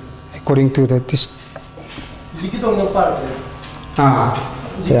different according to this.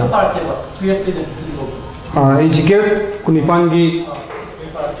 Ezekiel Kunipangi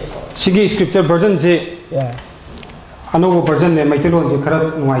Sigi scripture version se another version ne maitelo je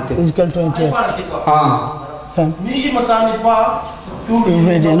kharat nuaite. Ezekiel 28. Son.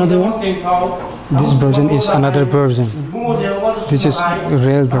 Another one? This version is another version. This is a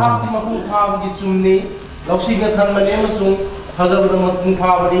real version.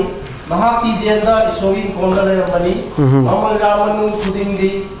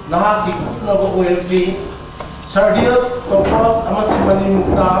 Sardius, topaz, amasing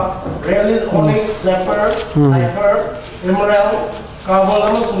manimukta, realid, onyx, zephyr, cipher, emerald,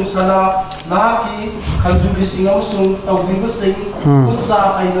 kabal amasung sana, nahaki, kanjulising amasung tawdibasing,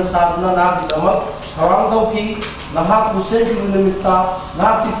 kunsa ay nasabna nagidamak, harang dawki, nahak pusebi unimita,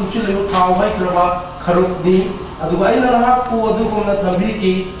 nahak tikuchili utaway krama, karukdi, aduga ay nahak po adugong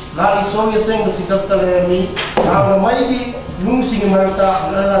natambiki, na isong yaseng masikap talayami, na mamaygi, yung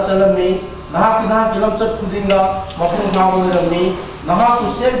singimarita, na nasalami, nahak kilamsat kudinga mapung tawon nami nahak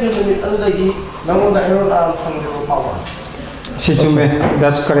sebi limit aldagi namun da error ang kangro power. Sichume,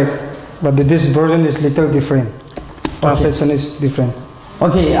 that's correct. But this version is little different. Translation is different.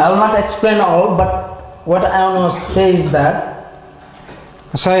 Okay, I will not explain all, but what I want to say is that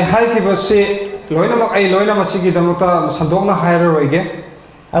Say hi ki basi loina mak ay loina masigi damuta sandok na hire roige.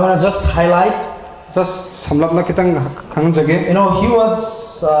 I want to just highlight just samlap na kitang khang jage. You know, he was,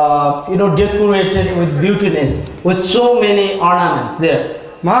 decorated with beautiness, with so many ornaments there.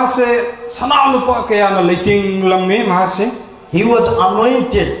 Mahase sana lupa kaya na liking lang me mahase. He was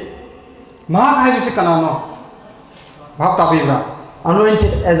anointed. Mahak hai bise kanano. Bhap tabi ba.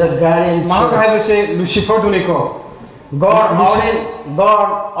 Anointed as a guardian. Mahak hai bise Lucifer duniko. God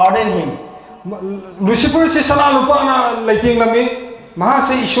ordained him. Lucifer se sana lupa na liking lang me.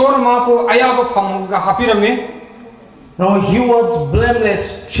 Mahase Ishwar mapo ayaba pham ga hapirame. No, he was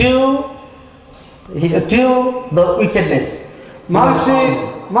blameless till the wickedness. Mahase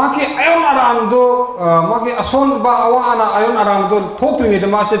maki ayon arangdo maki ason ba awana ayon arangdo thokri de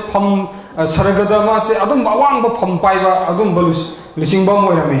mase pham saragada mase adum bawang ba pham pai ba adum balus lising ba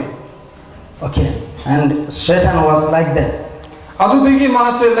moirame. Okay, and Satan was like that. Adu digi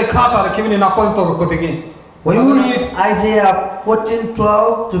mase lekha tar kivini napal to ko digi. When you read Isaiah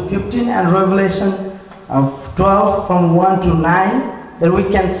 14:12 to 15 and Revelation 12 from 1 to 9, then we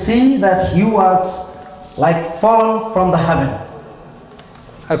can see that he was like fallen from the heaven.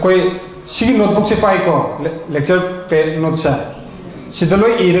 Akoi sigi notebook se pai ko lecture pe note sa sidalo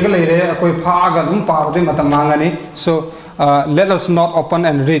iraga leire akoi phaga dum par de matam mangani. So let us not open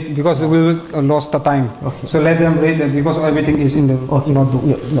and read because we will lose the time. Okay. So let them read it because everything is in the notebook.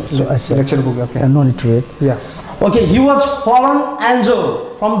 Yeah, no, so I said, lecture book. Okay. No need to read. Yeah. Okay, he was fallen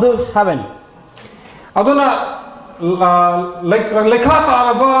angel from the heaven. Aduna lekha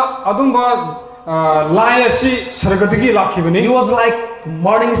taraba adumba layasi sargadigi lakhibani. He was like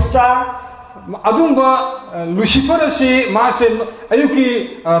morning star. Adumba Lucifer si mase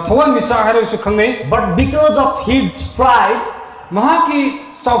ayuki thawan misa hare su khangne. But because of his pride, Mahaki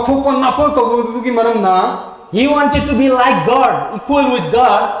chauthokpa napal to dugi maramna he wanted to be like God, equal with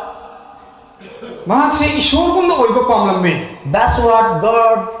God. Mahase Ishwar gumna oiba pamlamme. That's what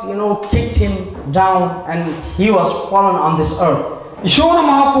God, kicked him down, and he was fallen on this earth. Ishwar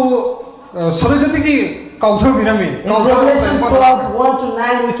mahapu sargadigi kauthar biname. In Revelation 12, 1 to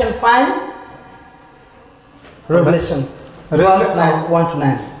 9, we can find Revelation 12, 1 to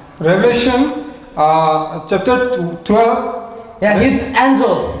 9. Revelation chapter 12. Yeah, his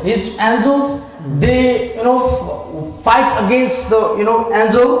angels, they fight against the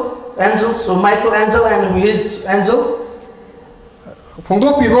angels, so Michael and his angels.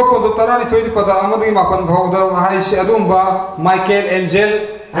 Pongdo pibo ko tarani thoi pada amadi mapan bhawda hai se adumba Michael angel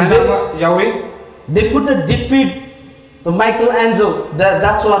and yawi. They could not defeat the Michael angel.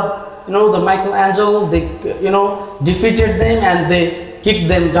 That's what the Michael angel. They defeated them and they kicked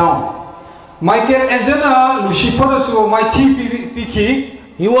them down. Michael angel Lucifer so mighty piki.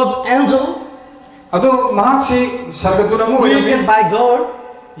 He was angel. Ado mahasi sargaduna mo created by God.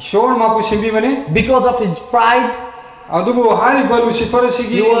 Ishwar mapu simbi bane. Because of his pride, adubu hari ba Lucifer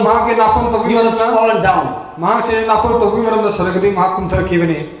sigi mahake napon to he was fallen down. Mahase napon to bi maram da sargadi mahakum thar ki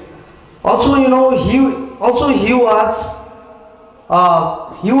bane. Also, he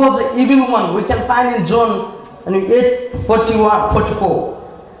was an evil one. We can find in John 8:44.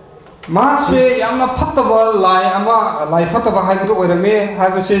 Mahase yamna phattaba lai ama lai phattaba hai du oirame hai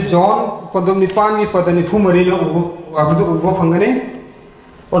base John padum nipan gi padani phumari lo agdu ubo phangane.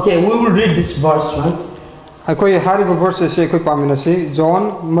 Okay, we will read this verse once. Akoi hari verse se koi pamina se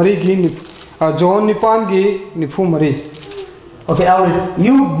John mari gi John nipan gi nifu mari. Okay, I will read.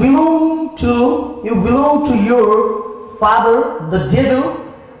 You belong to your father, the devil.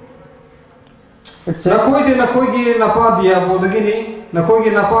 Nakoi de nakoi gi napa dia bodagini nakoi gi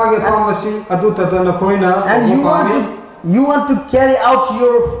napa ge pamasi adu tada nakoi na. And you want to carry out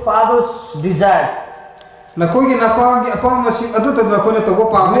your father's desires. Nakoi gi napa gi pamasi adu tada nakoi na togo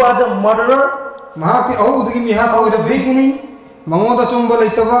pam. Who was a murderer? Mahaki au udagi miha From the beginning, mangoda chumba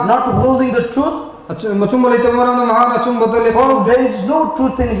leitaba. not holding the truth. Machumba leitaba maram na mahana chumba le. For there is no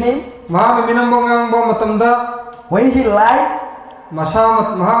truth in him. Mahana minambang ba matamda. When he lies,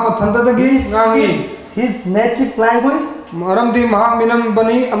 Masamat Mahamat he Handadagi Ngangi speaks his native language. Maramdi Mahaminam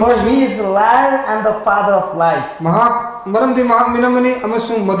Bani For he is a liar and the father of lies. Maramdi Mahaminam Bani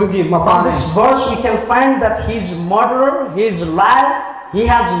Amasung Madugi From Mapane. this verse we can find that he is murderer, he is liar, he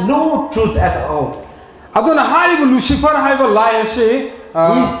has no truth at all. Aduna Haibu Lucifer Haibu Lai say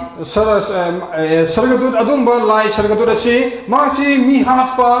Sargadut Adumba Lai Sargadura say Masi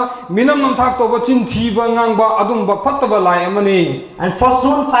Mihapa Minam Tak to Bachin Tiba Nangba Adumba Pataba Lai Amani. And 1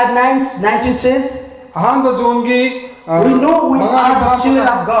 John 5:19 says, Ahamba Zongi we know we are the children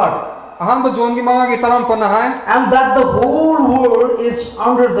of God. Ahamba Zongi Manga Gitaram Panahai. And that the whole world is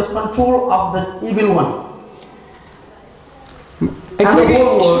under the control of the evil one.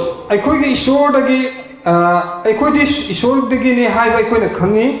 I could be sure that I could be sure the guinea high by Kona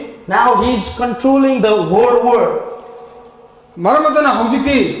Kangi. Now he's controlling the whole world. Maramadana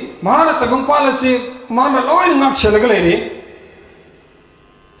Hojiki, Mana Tabung policy, Mana Loin Mark Shalagalady.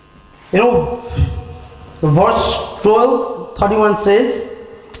 You know, verse 12, 31 says,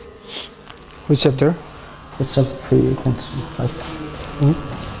 Which chapter? it's up for you can see.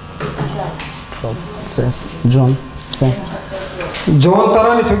 12 says, John says. John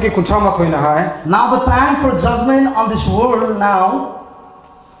Tarani took a Kutrama to in a high. Now the time for judgment on this world now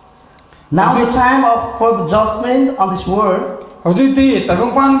the time for the judgment on this world. Hojiti,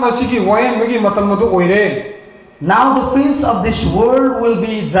 Tabumpan Basiki, Wayan Migi Matamadu Oire. Now the prince of this world will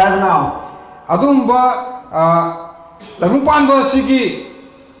be driven out. Adumba Tabumpan Basiki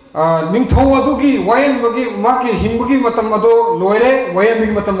Ningto Aduki, Wayan Magi Maki, Himbuki Matamado, Loire, Wayan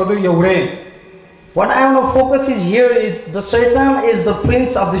Migi Matamadu Yaure. What I want to focus is here is the Satan is the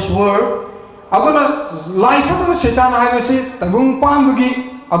prince of this world. Aduna life of the Satan I will say Tabumpan Bugi.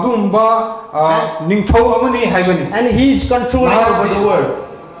 Adumba Ningto Amani Haimani. And he is controlling over the world.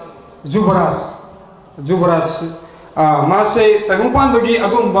 Jubaras Mase Tagumpan Bugi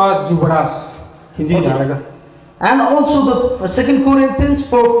Adumba Jubaras. Hindi Daraga. And also the 2 Corinthians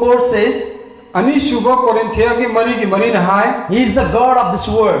 4:4 says, Ani Shuba Corinthia ki Marina High. he is the God of this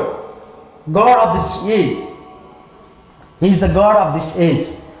world, God of this age. He is the God of this age.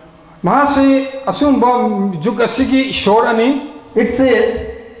 Mase Asumba Jukasigi Shorani.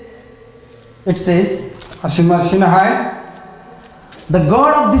 It says, Asimasina High. the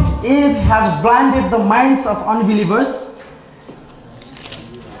God of this age has blinded the minds of unbelievers.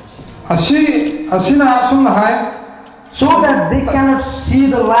 Asina Asumna High. So that they cannot see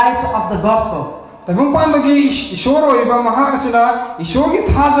the light of the gospel. Tagumpan Bagi Shoro Iba Mahasina, Ishogi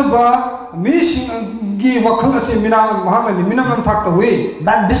Tazaba, Mishing Wakalasi Mina Mahamani Minamam Takta way.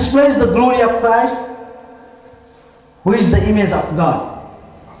 That displays the glory of Christ, who is the image of God.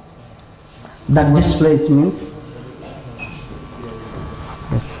 That displays means.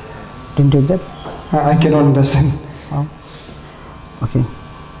 Yes. Didn't you get? I cannot understand. Oh. Okay.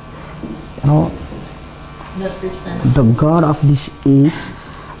 You know, the God of this age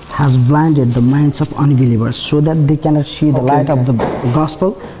has blinded the minds of unbelievers so that they cannot see the light of the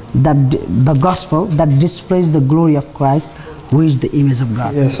gospel, the gospel that displays the glory of Christ, who is the image of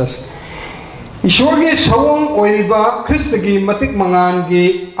God. Yes. Ishorgi Sawong Oiba, Christagi Matik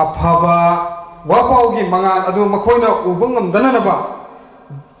Mangangi, Apava, Wapaugi Mangan, Adu Makoina, Ubungam Dananaba,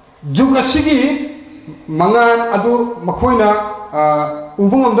 Jukasigi Mangan, Adu Makoina,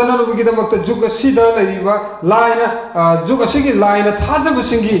 Ubungam Dananabugidamaka, Jukasida, Line, Jukasigi line,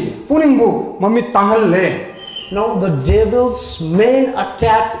 Tazabusingi, Puningbu, Mamit Tangle. No, the devil's main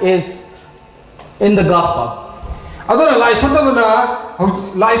attack is in the gospel. Adora life of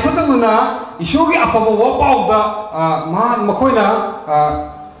the Muna, Ishogi Apapa Wapau, Makoina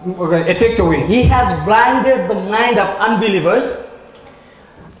attacked away. He has blinded the mind of unbelievers.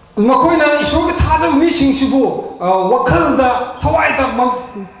 Makoina Ishogi Taza missing Shibu, Wakalda, Hawaii,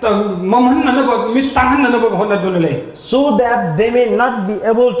 Mamhan another, Miss Tangan another Honadunale. So that they may not be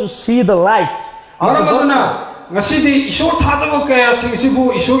able to see the light of the gospel. Nasidi Isho Tataboka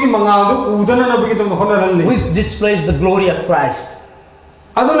Sibu Ishogi Mangado, Udana Bigam Honarali, which displays the glory of Christ.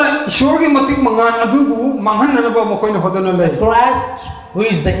 Adona Ishogi Matik Mangan Adubu, Mangan Anaba Mokoina Hodonale. Christ, who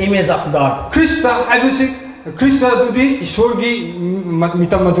is the image of God. Krista, I will say, Krista Dudi, Ishogi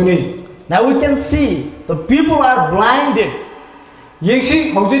Mitamatuni. Now we can see the people are blinded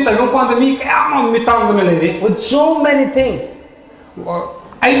Yexi, Hoji Tagopan, with so many things.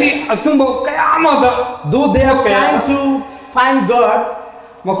 Though they are trying to find God,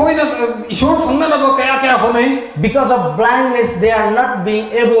 because of blindness, they are not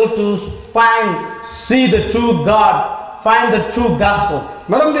being able to see the true God, find the true gospel.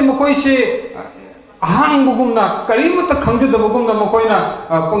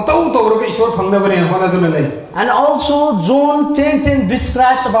 And also John 10:10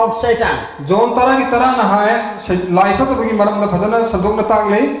 describes about Satan.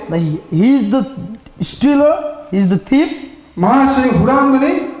 He is the stealer, he is the thief.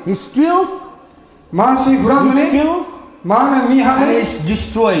 He steals, he kills, and he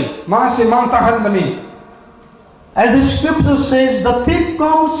destroys. As the scripture says, the thief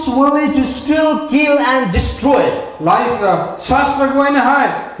comes only to steal, kill, and destroy. Like Shastra Goina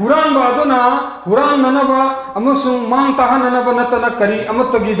High, Huran Baduna, Huran Nanaba, Amusum Mantahan Nanaba Natana Kari,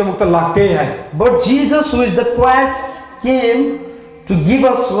 Amatagi the Mutalake. But Jesus, who is the Christ, came to give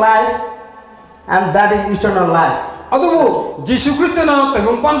us life, and that is eternal life. Adubu, Jesus Christina,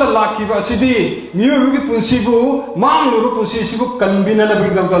 Tagumpanda Laki, Sidi, New Punsibu, Mam Nurupunsibu, Kanbina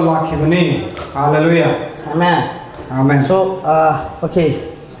Bigam the Laki. Hallelujah. Amen. Amen. So, okay.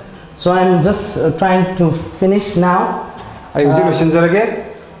 So I'm just trying to finish now. As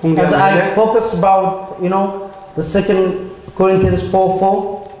I focus about, the 2 Corinthians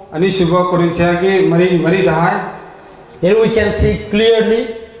 4:4. Here we can see clearly.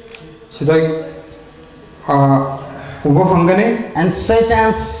 And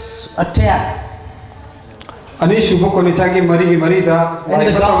Satan's attacks in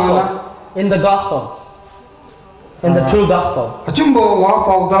the gospel, in the true gospel.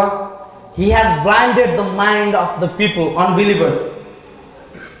 He has blinded the mind of the people, unbelievers.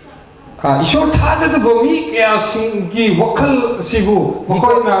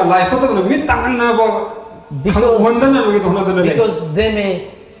 Because they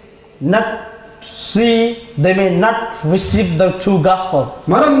may not see, they may not receive the true gospel.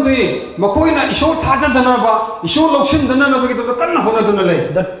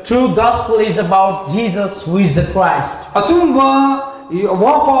 The true gospel is about Jesus, who is the Christ.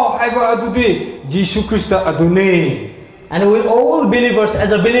 And we all believers,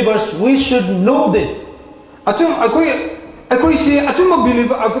 as a believers, we should know this. What is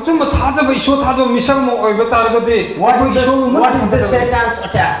the Satan's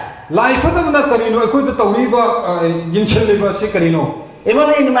attack?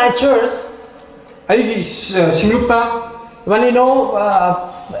 Even in my church, when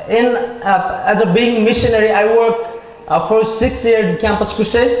as a being missionary, I work for 6 years in Campus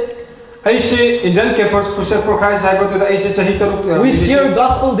Crusade. We share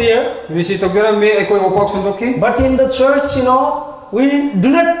gospel there. But in the church, we do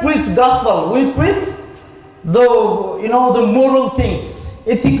not preach gospel. We preach the moral things,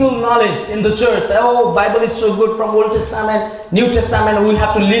 ethical knowledge in the church. Oh, Bible is so good from Old Testament, New Testament. We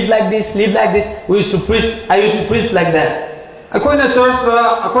have to live like this, live like this. We used to preach. I used to preach like that. When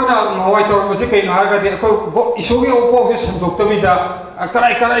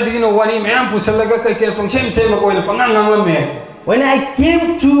I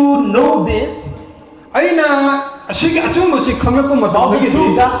came to know this about the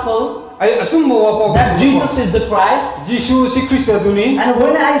true gospel, that Jesus is the Christ, and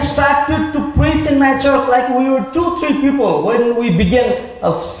when I started to preach in my church, like we were 2-3 people when we began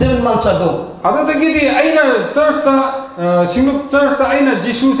 7 months ago. I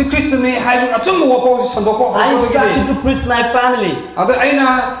started to preach my family,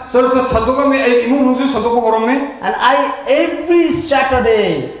 and every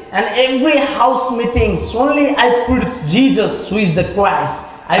Saturday and every house meetings, only I preach Jesus, who is the Christ.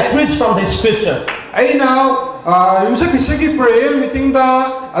 I preach from the scripture. And when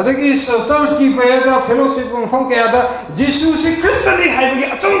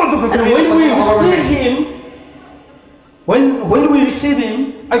we receive him, when we receive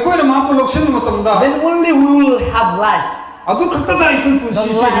him, then only we will have life.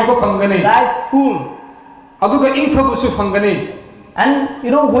 Life full. And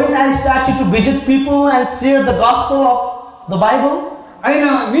when I started to visit people and share the gospel of the Bible,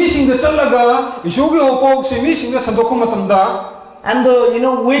 and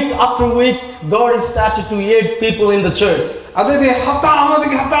week after week, God started to aid people in the church. We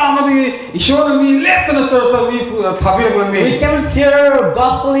can share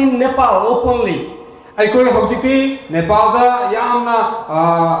gospel in Nepal openly.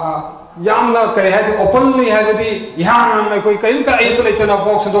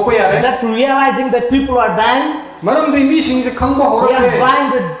 That realizing that people are dying,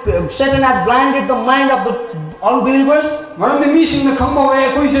 Satan has blinded the mind of the unbelievers. I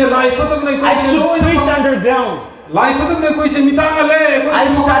should preach underground. I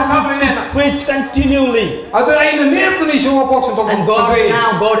started to preach continually. And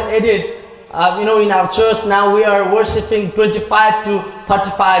God added, in our church now we are worshiping 25 to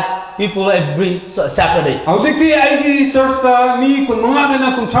 35 people every Saturday. And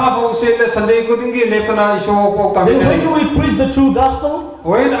when we preach the true gospel, it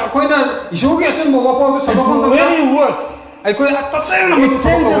really works. It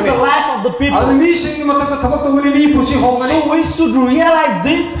changes the life of the people. So we should realize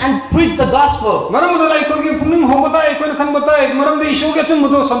this and preach the gospel.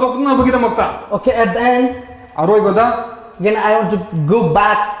 Okay, at the end, again I want to go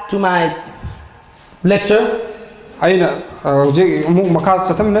back to my lecture.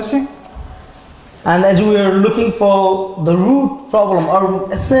 And as we are looking for the root problem or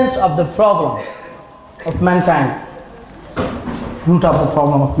essence of the problem of mankind. Root of the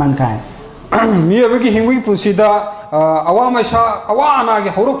problem of mankind.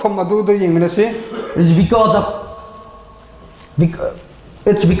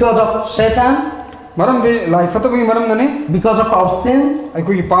 It's because of Satan maram de life to gi maram nani because of our sins, ai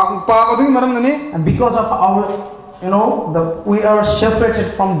ko gi pa adu gi maram nani and because of our, we are separated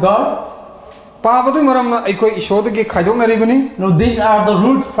from God. pa adu maram na ai ko ishod gi khaidong nari bani. These are the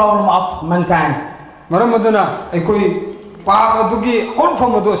root problem of mankind. Maram aduna ai ko pa adu gi hon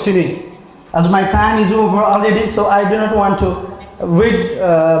pham adu sini. As my time is over already, so I do not want to read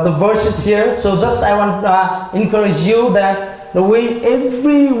the verses here. So just I want to encourage you that the way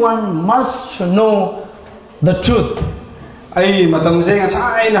everyone must know the truth. Ai matam je nga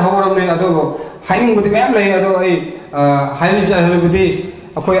sai na horam ne ado haing budi mem lai ado ai haili ja hel budi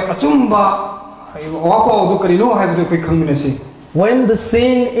akoi achumba wa ko do karino hai budi koi khangmine si. When the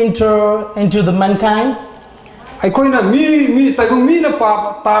sin enter into the mankind, ai koi na mi tai mi na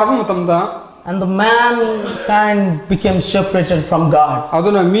pa tar matam da and the mankind became separated from God.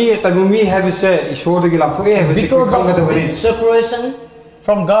 Aduna mi tai mi have se ishod gi lapho e have se Because of this separation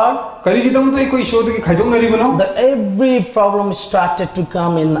from God, kari gi dam tai koi ishod gi khaidong nari bano every problem started to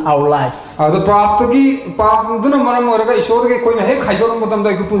come in our lives. ado prapto gi pa duna maram oraga ishod gi koi na he khaidong matam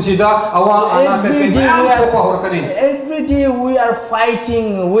da ku punsi da awa ana te Every day we are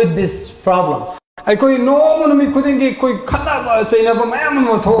fighting with these problems. ai koi no mon mi khuding gi koi khata ba chaina ba mayam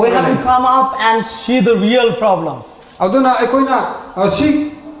mo tho We haven't come up and see the real problems. aduna ai koi na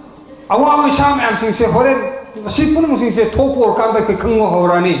si awa ma sha mayam sing se horen si pun mo sing se tho por kan da koi khangmo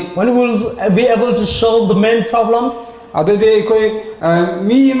horani. When we will be able to solve the main problems, ade de koi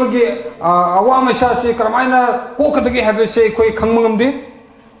mi ma gi awa ma sha se karmaina ko ka da gi have se koi khangmangam de,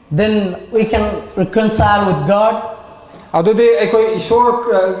 then we can reconcile with God. ado de ai koi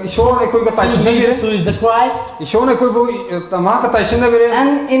ishor ai koi ka tai sin Jesus, de who is the Christ, ishor ai koi bo ma ka tai sin de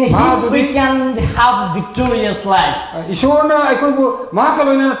and in Him we can have victorious life. ishor na ai koi bo ma ka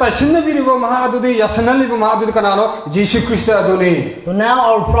loina tai sin de bi bo ma ado de yasanali bo ma ado de kanalo Jesus Christ ado ne. So now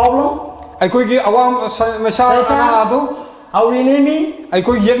our problem, ai koi gi awam masha ana ado our enemy, ai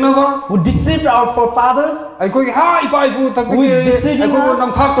koi yekna ba who deceived our forefathers, ai koi ha ipai bu tak Who is deceiving ai koi us?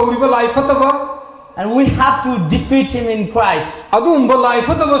 nam thak to ri ba life ta ba and we have to defeat him in Christ. adum ba life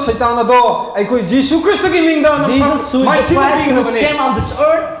ta ba satan ado ai koi Jesus Christ gi ming da Jesus, who is the Christ, who came on this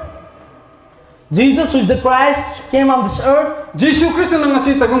earth. Jesus, who is the Christ, came on this earth, Jesus Christ na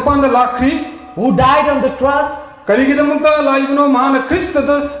ngasi tagung pan da lakri who died on the cross, kari gi dam ta life no mahana Christ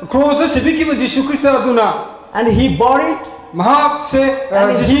da cross se bi ki ba Jesus Christ aduna and he bore it, mahak se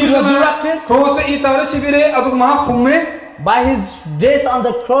And he Jesus Christ resurrected. cross e tar sibire adu mahak pumme by his death on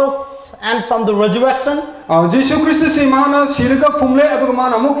the cross and from the resurrection. Jesus Christ se mahana sirka pumle adu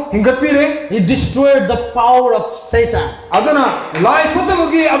mahana mu hingat pire He destroyed the power of Satan. aduna life ta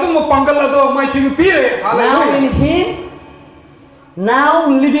gi adu mo pangal ado mai chi pire Now hallelujah in him, now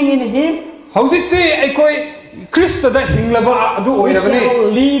living in him, hauzik te ai koi Christ da hinglaba adu we oirabane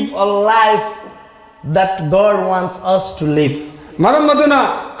can live a life that God wants us to live. maram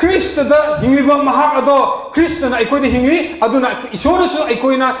aduna Christ da hingliba mahak ado Christ na ai koi de hingli aduna isorusu ai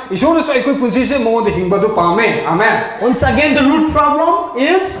koi na isorusu ai koi punsi se mo de hingbadu pame amen. Once again, the root problem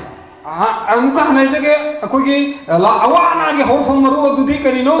is amuka hanai jage akoi gi la awana gi hor pham maru adu di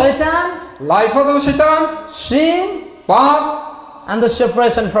karino Satan, life ado satan sin, pap and the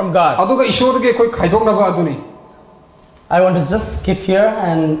separation from God. aduga isor ge koi khaidong na ba aduni. I want to just skip here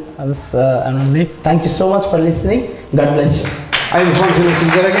and leave. Thank you so much for listening. God bless you. I am going to listen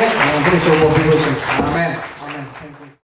to it again. I am going to show what we listen. Amen.